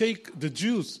when we take the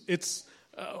juice, it's,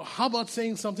 how about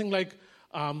saying something like,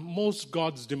 most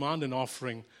gods demand an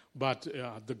offering, but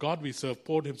the God we serve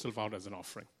poured himself out as an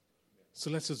offering. So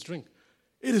let's just drink.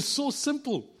 It is so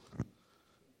simple.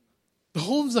 The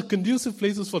homes are conducive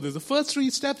places for this. The first 3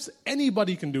 steps,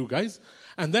 anybody can do, guys.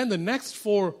 And then the next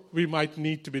 4, we might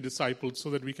need to be disciples so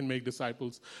that we can make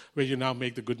disciples, where you now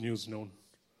make the good news known.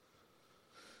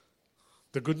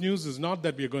 The good news is not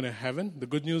that we are going to heaven. The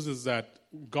good news is that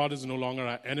God is no longer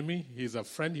our enemy. He's our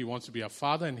friend. He wants to be our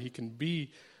Father, and he can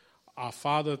be our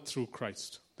Father through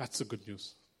Christ. That's the good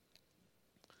news.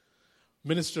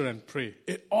 Minister and pray.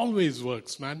 It always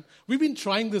works, man. We've been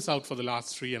trying this out for the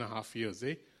last 3.5 years,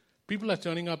 eh? People are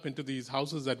turning up into these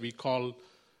houses that we call,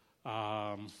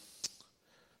 I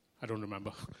don't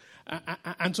remember.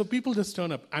 And so people just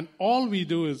turn up. And all we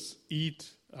do is eat,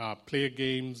 play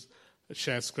games,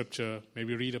 share scripture,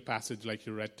 maybe read a passage like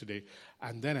you read today.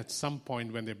 And then at some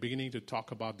point when they're beginning to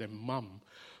talk about their mum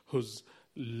whose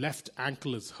left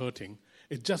ankle is hurting,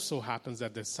 it just so happens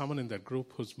that there's someone in that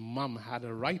group whose mum had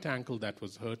a right ankle that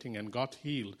was hurting and got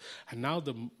healed. And now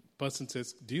the person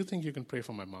says, do you think you can pray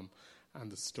for my mum? And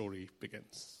the story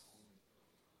begins.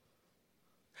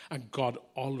 And God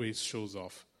always shows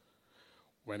off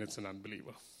when it's an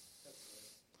unbeliever.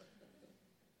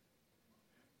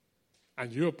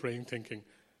 And you're praying thinking,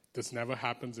 this never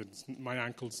happens, my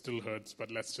ankle still hurts,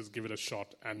 but let's just give it a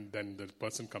shot. And then the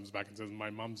person comes back and says, my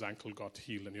mom's ankle got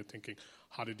healed. And you're thinking,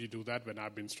 how did you do that when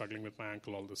I've been struggling with my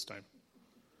ankle all this time?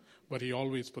 But he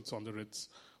always puts on the ritz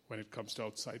when it comes to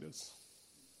outsiders.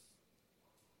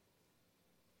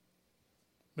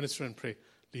 Minister and pray.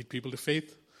 Lead people to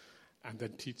faith and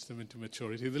then teach them into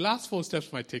maturity. The last 4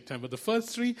 steps might take time, but the first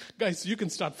 3, guys, you can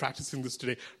start practicing this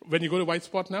today. When you go to White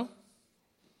Spot now,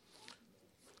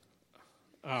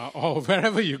 or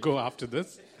wherever you go after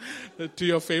this, to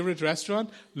your favorite restaurant,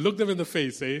 look them in the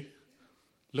face, eh?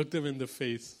 Look them in the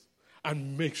face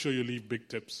and make sure you leave big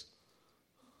tips.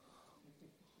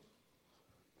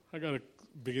 I got to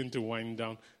begin to wind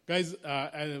down. Guys,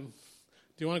 do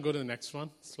you want to go to the next one?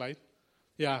 Slide?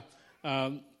 Yeah.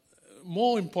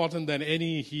 More important than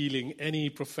any healing,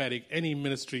 any prophetic, any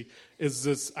ministry is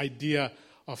this idea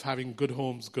of having good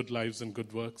homes, good lives, and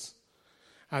good works.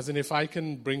 As in, if I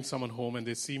can bring someone home and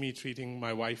they see me treating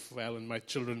my wife well and my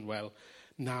children well,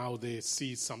 now they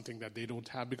see something that they don't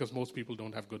have, because most people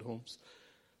don't have good homes.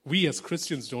 We as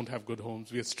Christians don't have good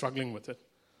homes. We are struggling with it.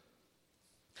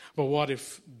 But what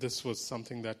if this was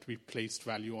something that we placed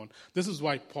value on? This is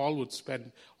why Paul would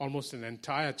spend almost an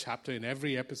entire chapter in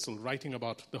every epistle writing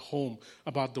about the home,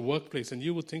 about the workplace. And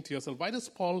you would think to yourself, why does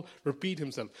Paul repeat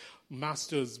himself?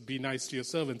 Masters, be nice to your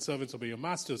servants. Servants, obey your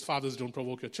masters. Fathers, don't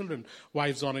provoke your children.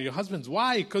 Wives, honor your husbands.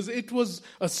 Why? Because it was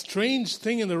a strange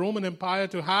thing in the Roman Empire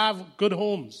to have good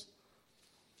homes.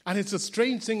 And it's a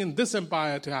strange thing in this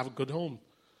empire to have a good home.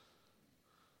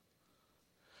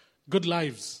 Good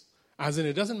lives. As in,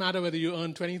 it doesn't matter whether you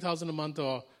earn $20,000 a month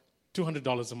or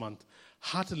 $200 a month.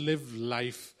 How to live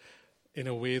life in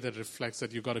a way that reflects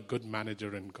that you've got a good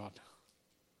manager in God.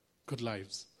 Good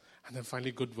lives. And then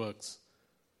finally, good works.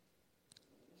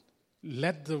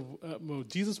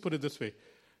 Jesus put it this way.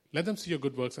 Let them see your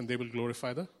good works and they will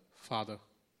glorify the Father.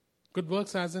 Good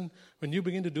works as in when you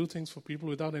begin to do things for people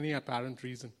without any apparent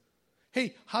reason.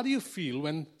 Hey, how do you feel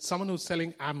when someone who's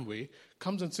selling Amway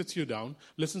comes and sits you down,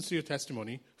 listens to your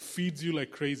testimony, feeds you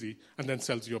like crazy, and then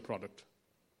sells your product?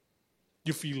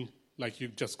 You feel like you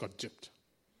just got gypped.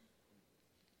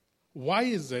 Why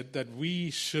is it that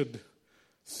we should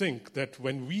think that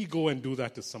when we go and do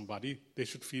that to somebody, they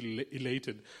should feel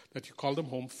elated that you called them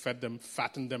home, fed them,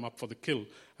 fattened them up for the kill,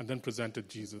 and then presented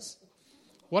Jesus?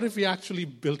 What if we actually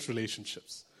built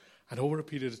relationships? And over a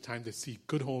period of time, they see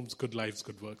good homes, good lives,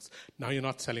 good works. Now you're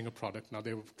not selling a product. Now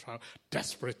they're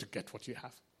desperate to get what you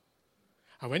have.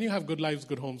 And when you have good lives,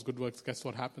 good homes, good works, guess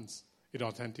what happens? it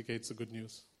authenticates the good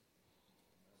news.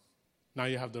 Now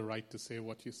you have the right to say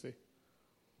what you say.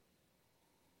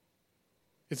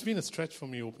 It's been a stretch for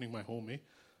me opening my home, eh?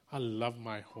 I love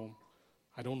my home.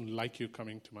 I don't like you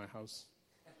coming to my house.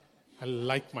 I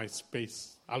like my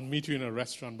space. I'll meet you in a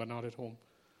restaurant, but not at home.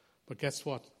 But guess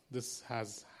what? This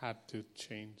has had to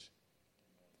change.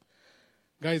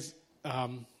 Guys,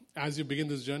 as you begin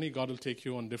this journey, God will take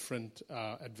you on different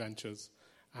adventures.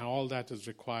 And all that is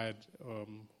required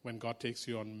when God takes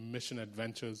you on mission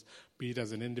adventures, be it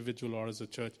as an individual or as a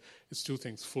church. It's two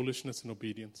things: foolishness and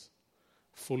obedience.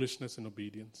 Foolishness and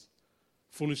obedience.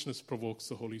 Foolishness provokes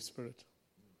the Holy Spirit.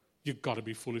 You've got to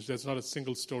be foolish. There's not a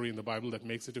single story in the Bible that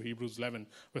makes it to Hebrews 11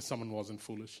 where someone wasn't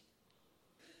foolish.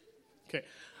 Okay.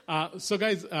 So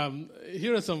guys,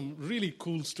 here are some really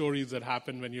cool stories that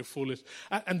happen when you're foolish.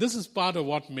 And this is part of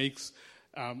what makes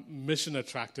mission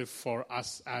attractive for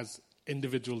us as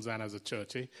individuals and as a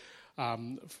church.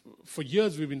 For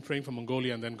years we've been praying for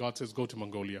Mongolia, and then God says, go to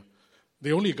Mongolia.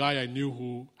 The only guy I knew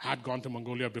who had gone to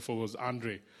Mongolia before was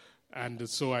Andre. And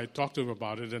so I talked to him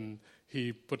about it, and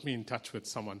he put me in touch with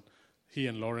someone. He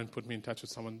and Lauren put me in touch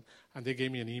with someone, and they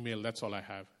gave me an email. That's all I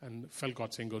have. And felt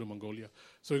God saying, go to Mongolia.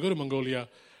 So we go to Mongolia,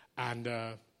 and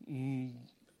I've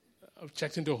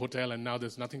checked into a hotel, and now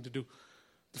there's nothing to do.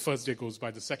 The first day goes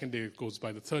by, the second day goes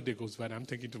by, the third day goes by, and I'm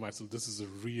thinking to myself, this is a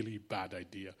really bad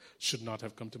idea. Should not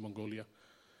have come to Mongolia.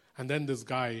 And then this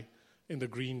guy in the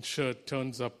green shirt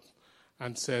turns up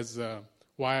and says,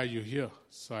 why are you here?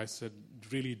 So I said,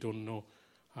 really don't know.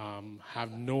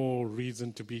 Have no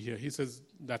reason to be here. He says,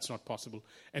 that's not possible.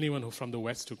 Anyone who from the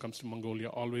West who comes to Mongolia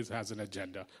always has an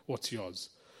agenda. What's yours?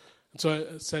 And so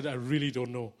I said, I really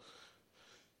don't know.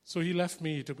 So he left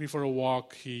me. He took me for a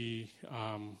walk. He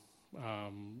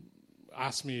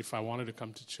asked me if I wanted to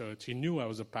come to church. He knew I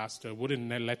was a pastor, wouldn't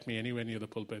let me anywhere near the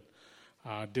pulpit.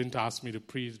 Didn't ask me to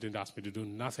preach, didn't ask me to do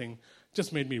nothing.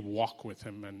 Just made me walk with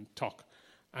him and talk.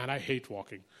 And I hate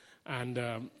walking.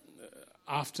 And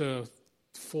after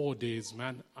 4 days,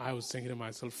 man, I was thinking to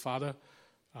myself, Father,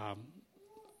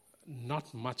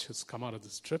 not much has come out of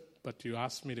this trip, but you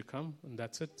asked me to come, and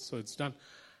that's it, so it's done.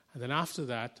 And then after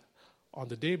that, on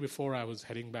the day before I was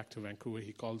heading back to Vancouver,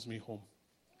 he calls me home.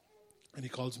 And he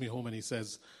calls me home and he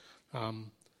says,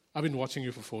 I've been watching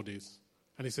you for 4 days.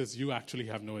 And he says, you actually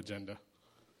have no agenda.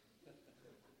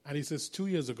 And he says, 2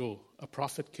 years ago, a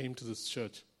prophet came to this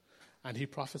church, and he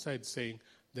prophesied saying,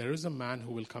 there is a man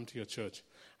who will come to your church,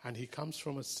 and he comes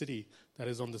from a city that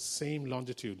is on the same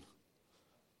longitude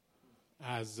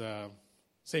as,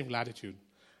 same latitude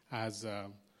as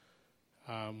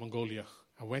Mongolia.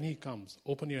 And when he comes,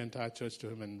 open your entire church to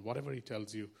him, and whatever he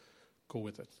tells you, go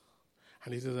with it.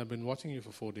 And he says, I've been watching you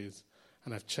for 4 days,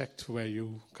 and I've checked where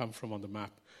you come from on the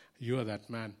map. You are that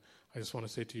man. I just want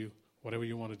to say to you, whatever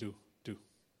you want to do, do.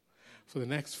 For the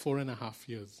next 4.5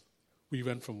 years, we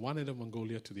went from one end of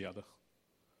Mongolia to the other.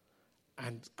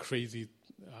 And crazy,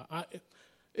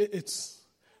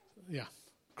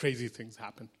 crazy things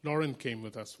happen. Lauren came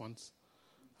with us once.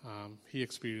 He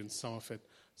experienced some of it.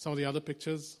 Some of the other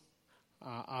pictures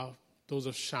those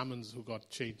are shamans who got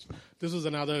changed. This was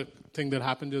another thing that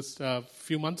happened just a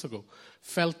few months ago.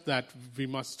 Felt that we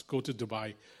must go to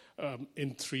Dubai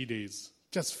in 3 days.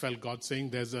 Just felt God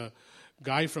saying there's a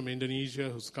guy from Indonesia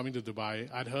who's coming to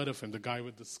Dubai. I'd heard of him, the guy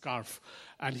with the scarf.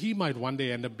 And he might one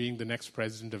day end up being the next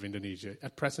president of Indonesia.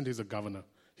 At present, he's a governor.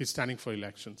 He's standing for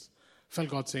elections. Felt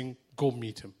God saying, go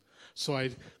meet him. So I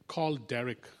called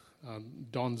Derek,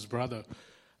 Don's brother,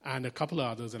 and a couple of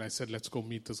others, and I said, let's go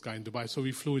meet this guy in Dubai. So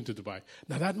we flew into Dubai.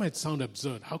 Now, that might sound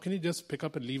absurd. How can you just pick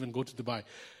up and leave and go to Dubai?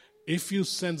 If you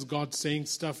sense God saying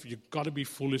stuff, you've got to be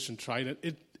foolish and try it.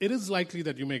 It is likely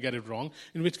that you may get it wrong,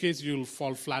 in which case you'll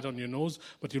fall flat on your nose,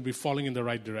 but you'll be falling in the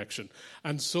right direction.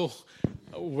 And so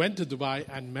went to Dubai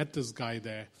and met this guy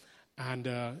there.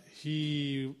 And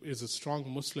he is a strong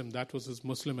Muslim. That was his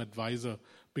Muslim advisor.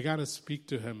 Began to speak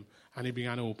to him, and he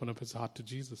began to open up his heart to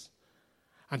Jesus.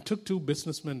 And took three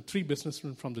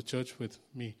businessmen from the church with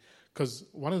me. Because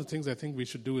one of the things I think we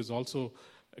should do is also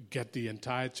get the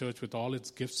entire church with all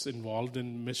its gifts involved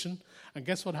in mission. And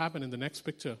guess what happened in the next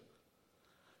picture?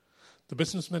 The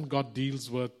businessmen got deals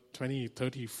worth $20,000,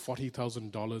 $30,000,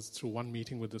 $40,000 through one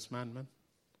meeting with this man. And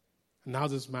now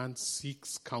this man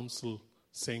seeks counsel,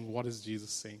 saying, what is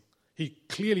Jesus saying? He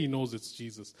clearly knows it's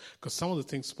Jesus, because some of the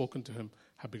things spoken to him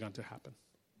have begun to happen.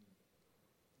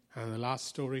 And the last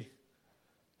story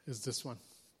is this one.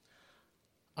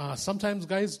 Sometimes,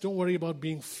 guys, don't worry about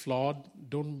being flawed.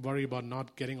 Don't worry about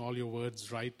not getting all your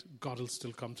words right. God will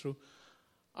still come through.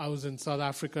 I was in South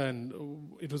Africa and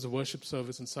it was a worship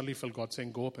service and suddenly felt God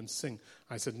saying, go up and sing.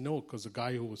 I said, no, because the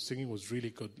guy who was singing was really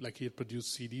good. Like he had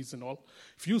produced CDs and all.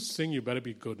 If you sing, you better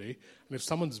be good, eh? And if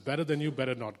someone's better than you,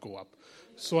 better not go up.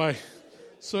 So I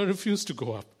refused to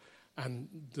go up. And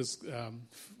this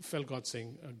felt God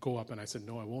saying, go up. And I said,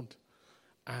 no, I won't.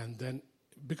 And then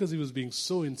because he was being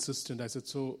so insistent, I said,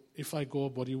 so if I go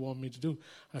up, what do you want me to do?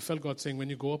 I felt God saying, when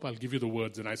you go up, I'll give you the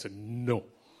words. And I said, no.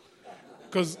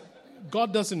 Because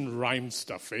God doesn't rhyme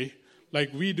stuff, eh?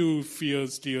 Like we do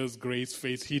fears, tears, grace,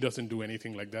 faith. He doesn't do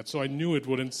anything like that. So I knew it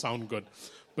wouldn't sound good.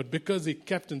 But because he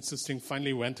kept insisting,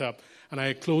 finally went up and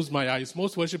I closed my eyes.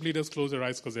 Most worship leaders close their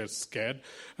eyes because they're scared.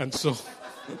 And so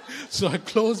I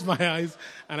closed my eyes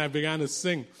and I began to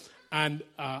sing. And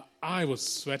I was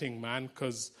sweating, man,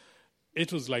 because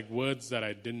it was like words that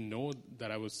I didn't know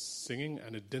that I was singing,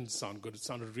 and it didn't sound good. It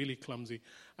sounded really clumsy.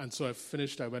 And so I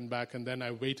finished, I went back, and then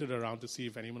I waited around to see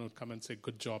if anyone would come and say,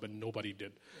 good job, and nobody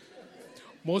did.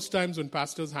 Most times when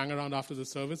pastors hang around after the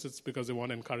service, it's because they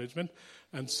want encouragement.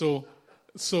 And so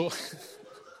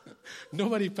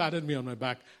nobody patted me on my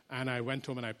back, and I went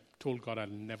home and I told God I'll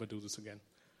never do this again.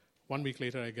 1 week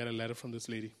later, I get a letter from this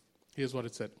lady. Here's what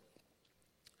it said.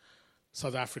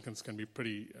 South Africans can be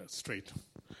pretty straight.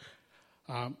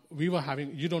 We were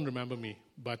having, you don't remember me,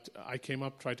 but I came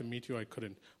up, tried to meet you, I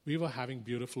couldn't. We were having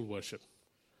beautiful worship.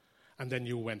 And then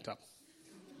you went up.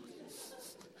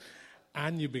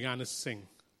 And you began to sing.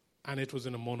 And it was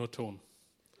in a monotone.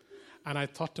 And I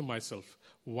thought to myself,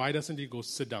 why doesn't he go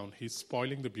sit down? He's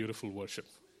spoiling the beautiful worship.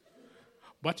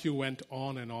 But you went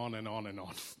on and on and on and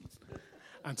on.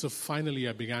 And so finally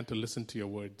I began to listen to your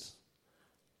words.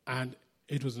 And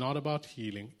it was not about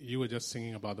healing. You were just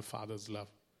singing about the Father's love.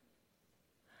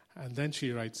 And then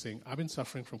she writes saying, I've been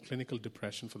suffering from clinical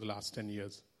depression for the last 10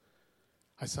 years.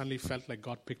 I suddenly felt like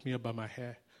God picked me up by my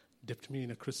hair, dipped me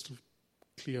in a crystal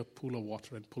clear pool of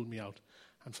water and pulled me out.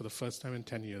 And for the first time in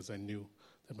 10 years, I knew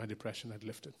that my depression had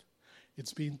lifted.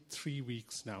 It's been 3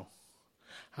 weeks now.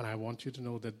 And I want you to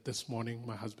know that this morning,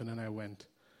 my husband and I went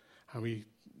and we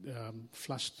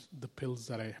flushed the pills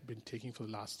that I have been taking for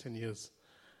the last 10 years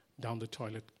down the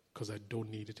toilet because I don't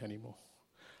need it anymore.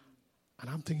 And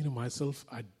I'm thinking to myself,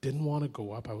 I didn't want to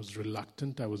go up. I was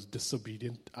reluctant. I was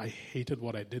disobedient. I hated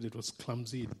what I did. It was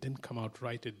clumsy. It didn't come out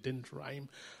right. It didn't rhyme.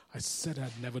 I said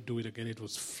I'd never do it again. It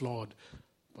was flawed.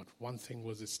 But one thing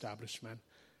was established, man.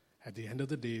 At the end of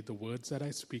the day, the words that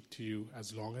I speak to you,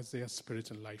 as long as they are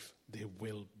spirit and life, they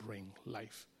will bring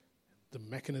life. The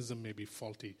mechanism may be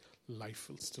faulty. Life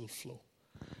will still flow.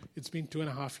 It's been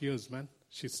 2.5 years, man.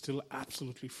 She's still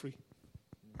absolutely free.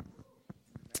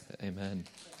 Amen.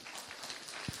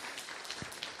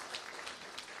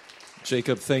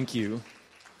 Jacob, thank you.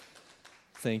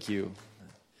 Thank you.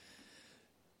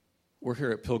 We're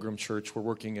here at Pilgrim Church. We're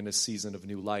working in a season of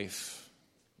new life.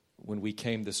 When we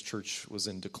came, this church was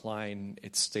in decline.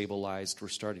 It's stabilized. We're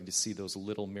starting to see those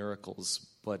little miracles,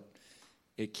 but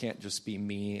it can't just be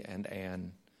me and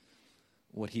Ann.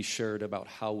 What he shared about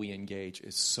how we engage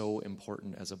is so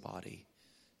important as a body.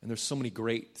 And there's so many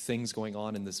great things going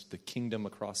on in the kingdom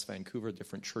across Vancouver,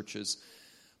 different churches.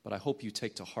 But I hope you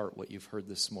take to heart what you've heard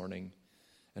this morning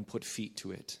and put feet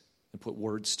to it and put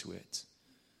words to it.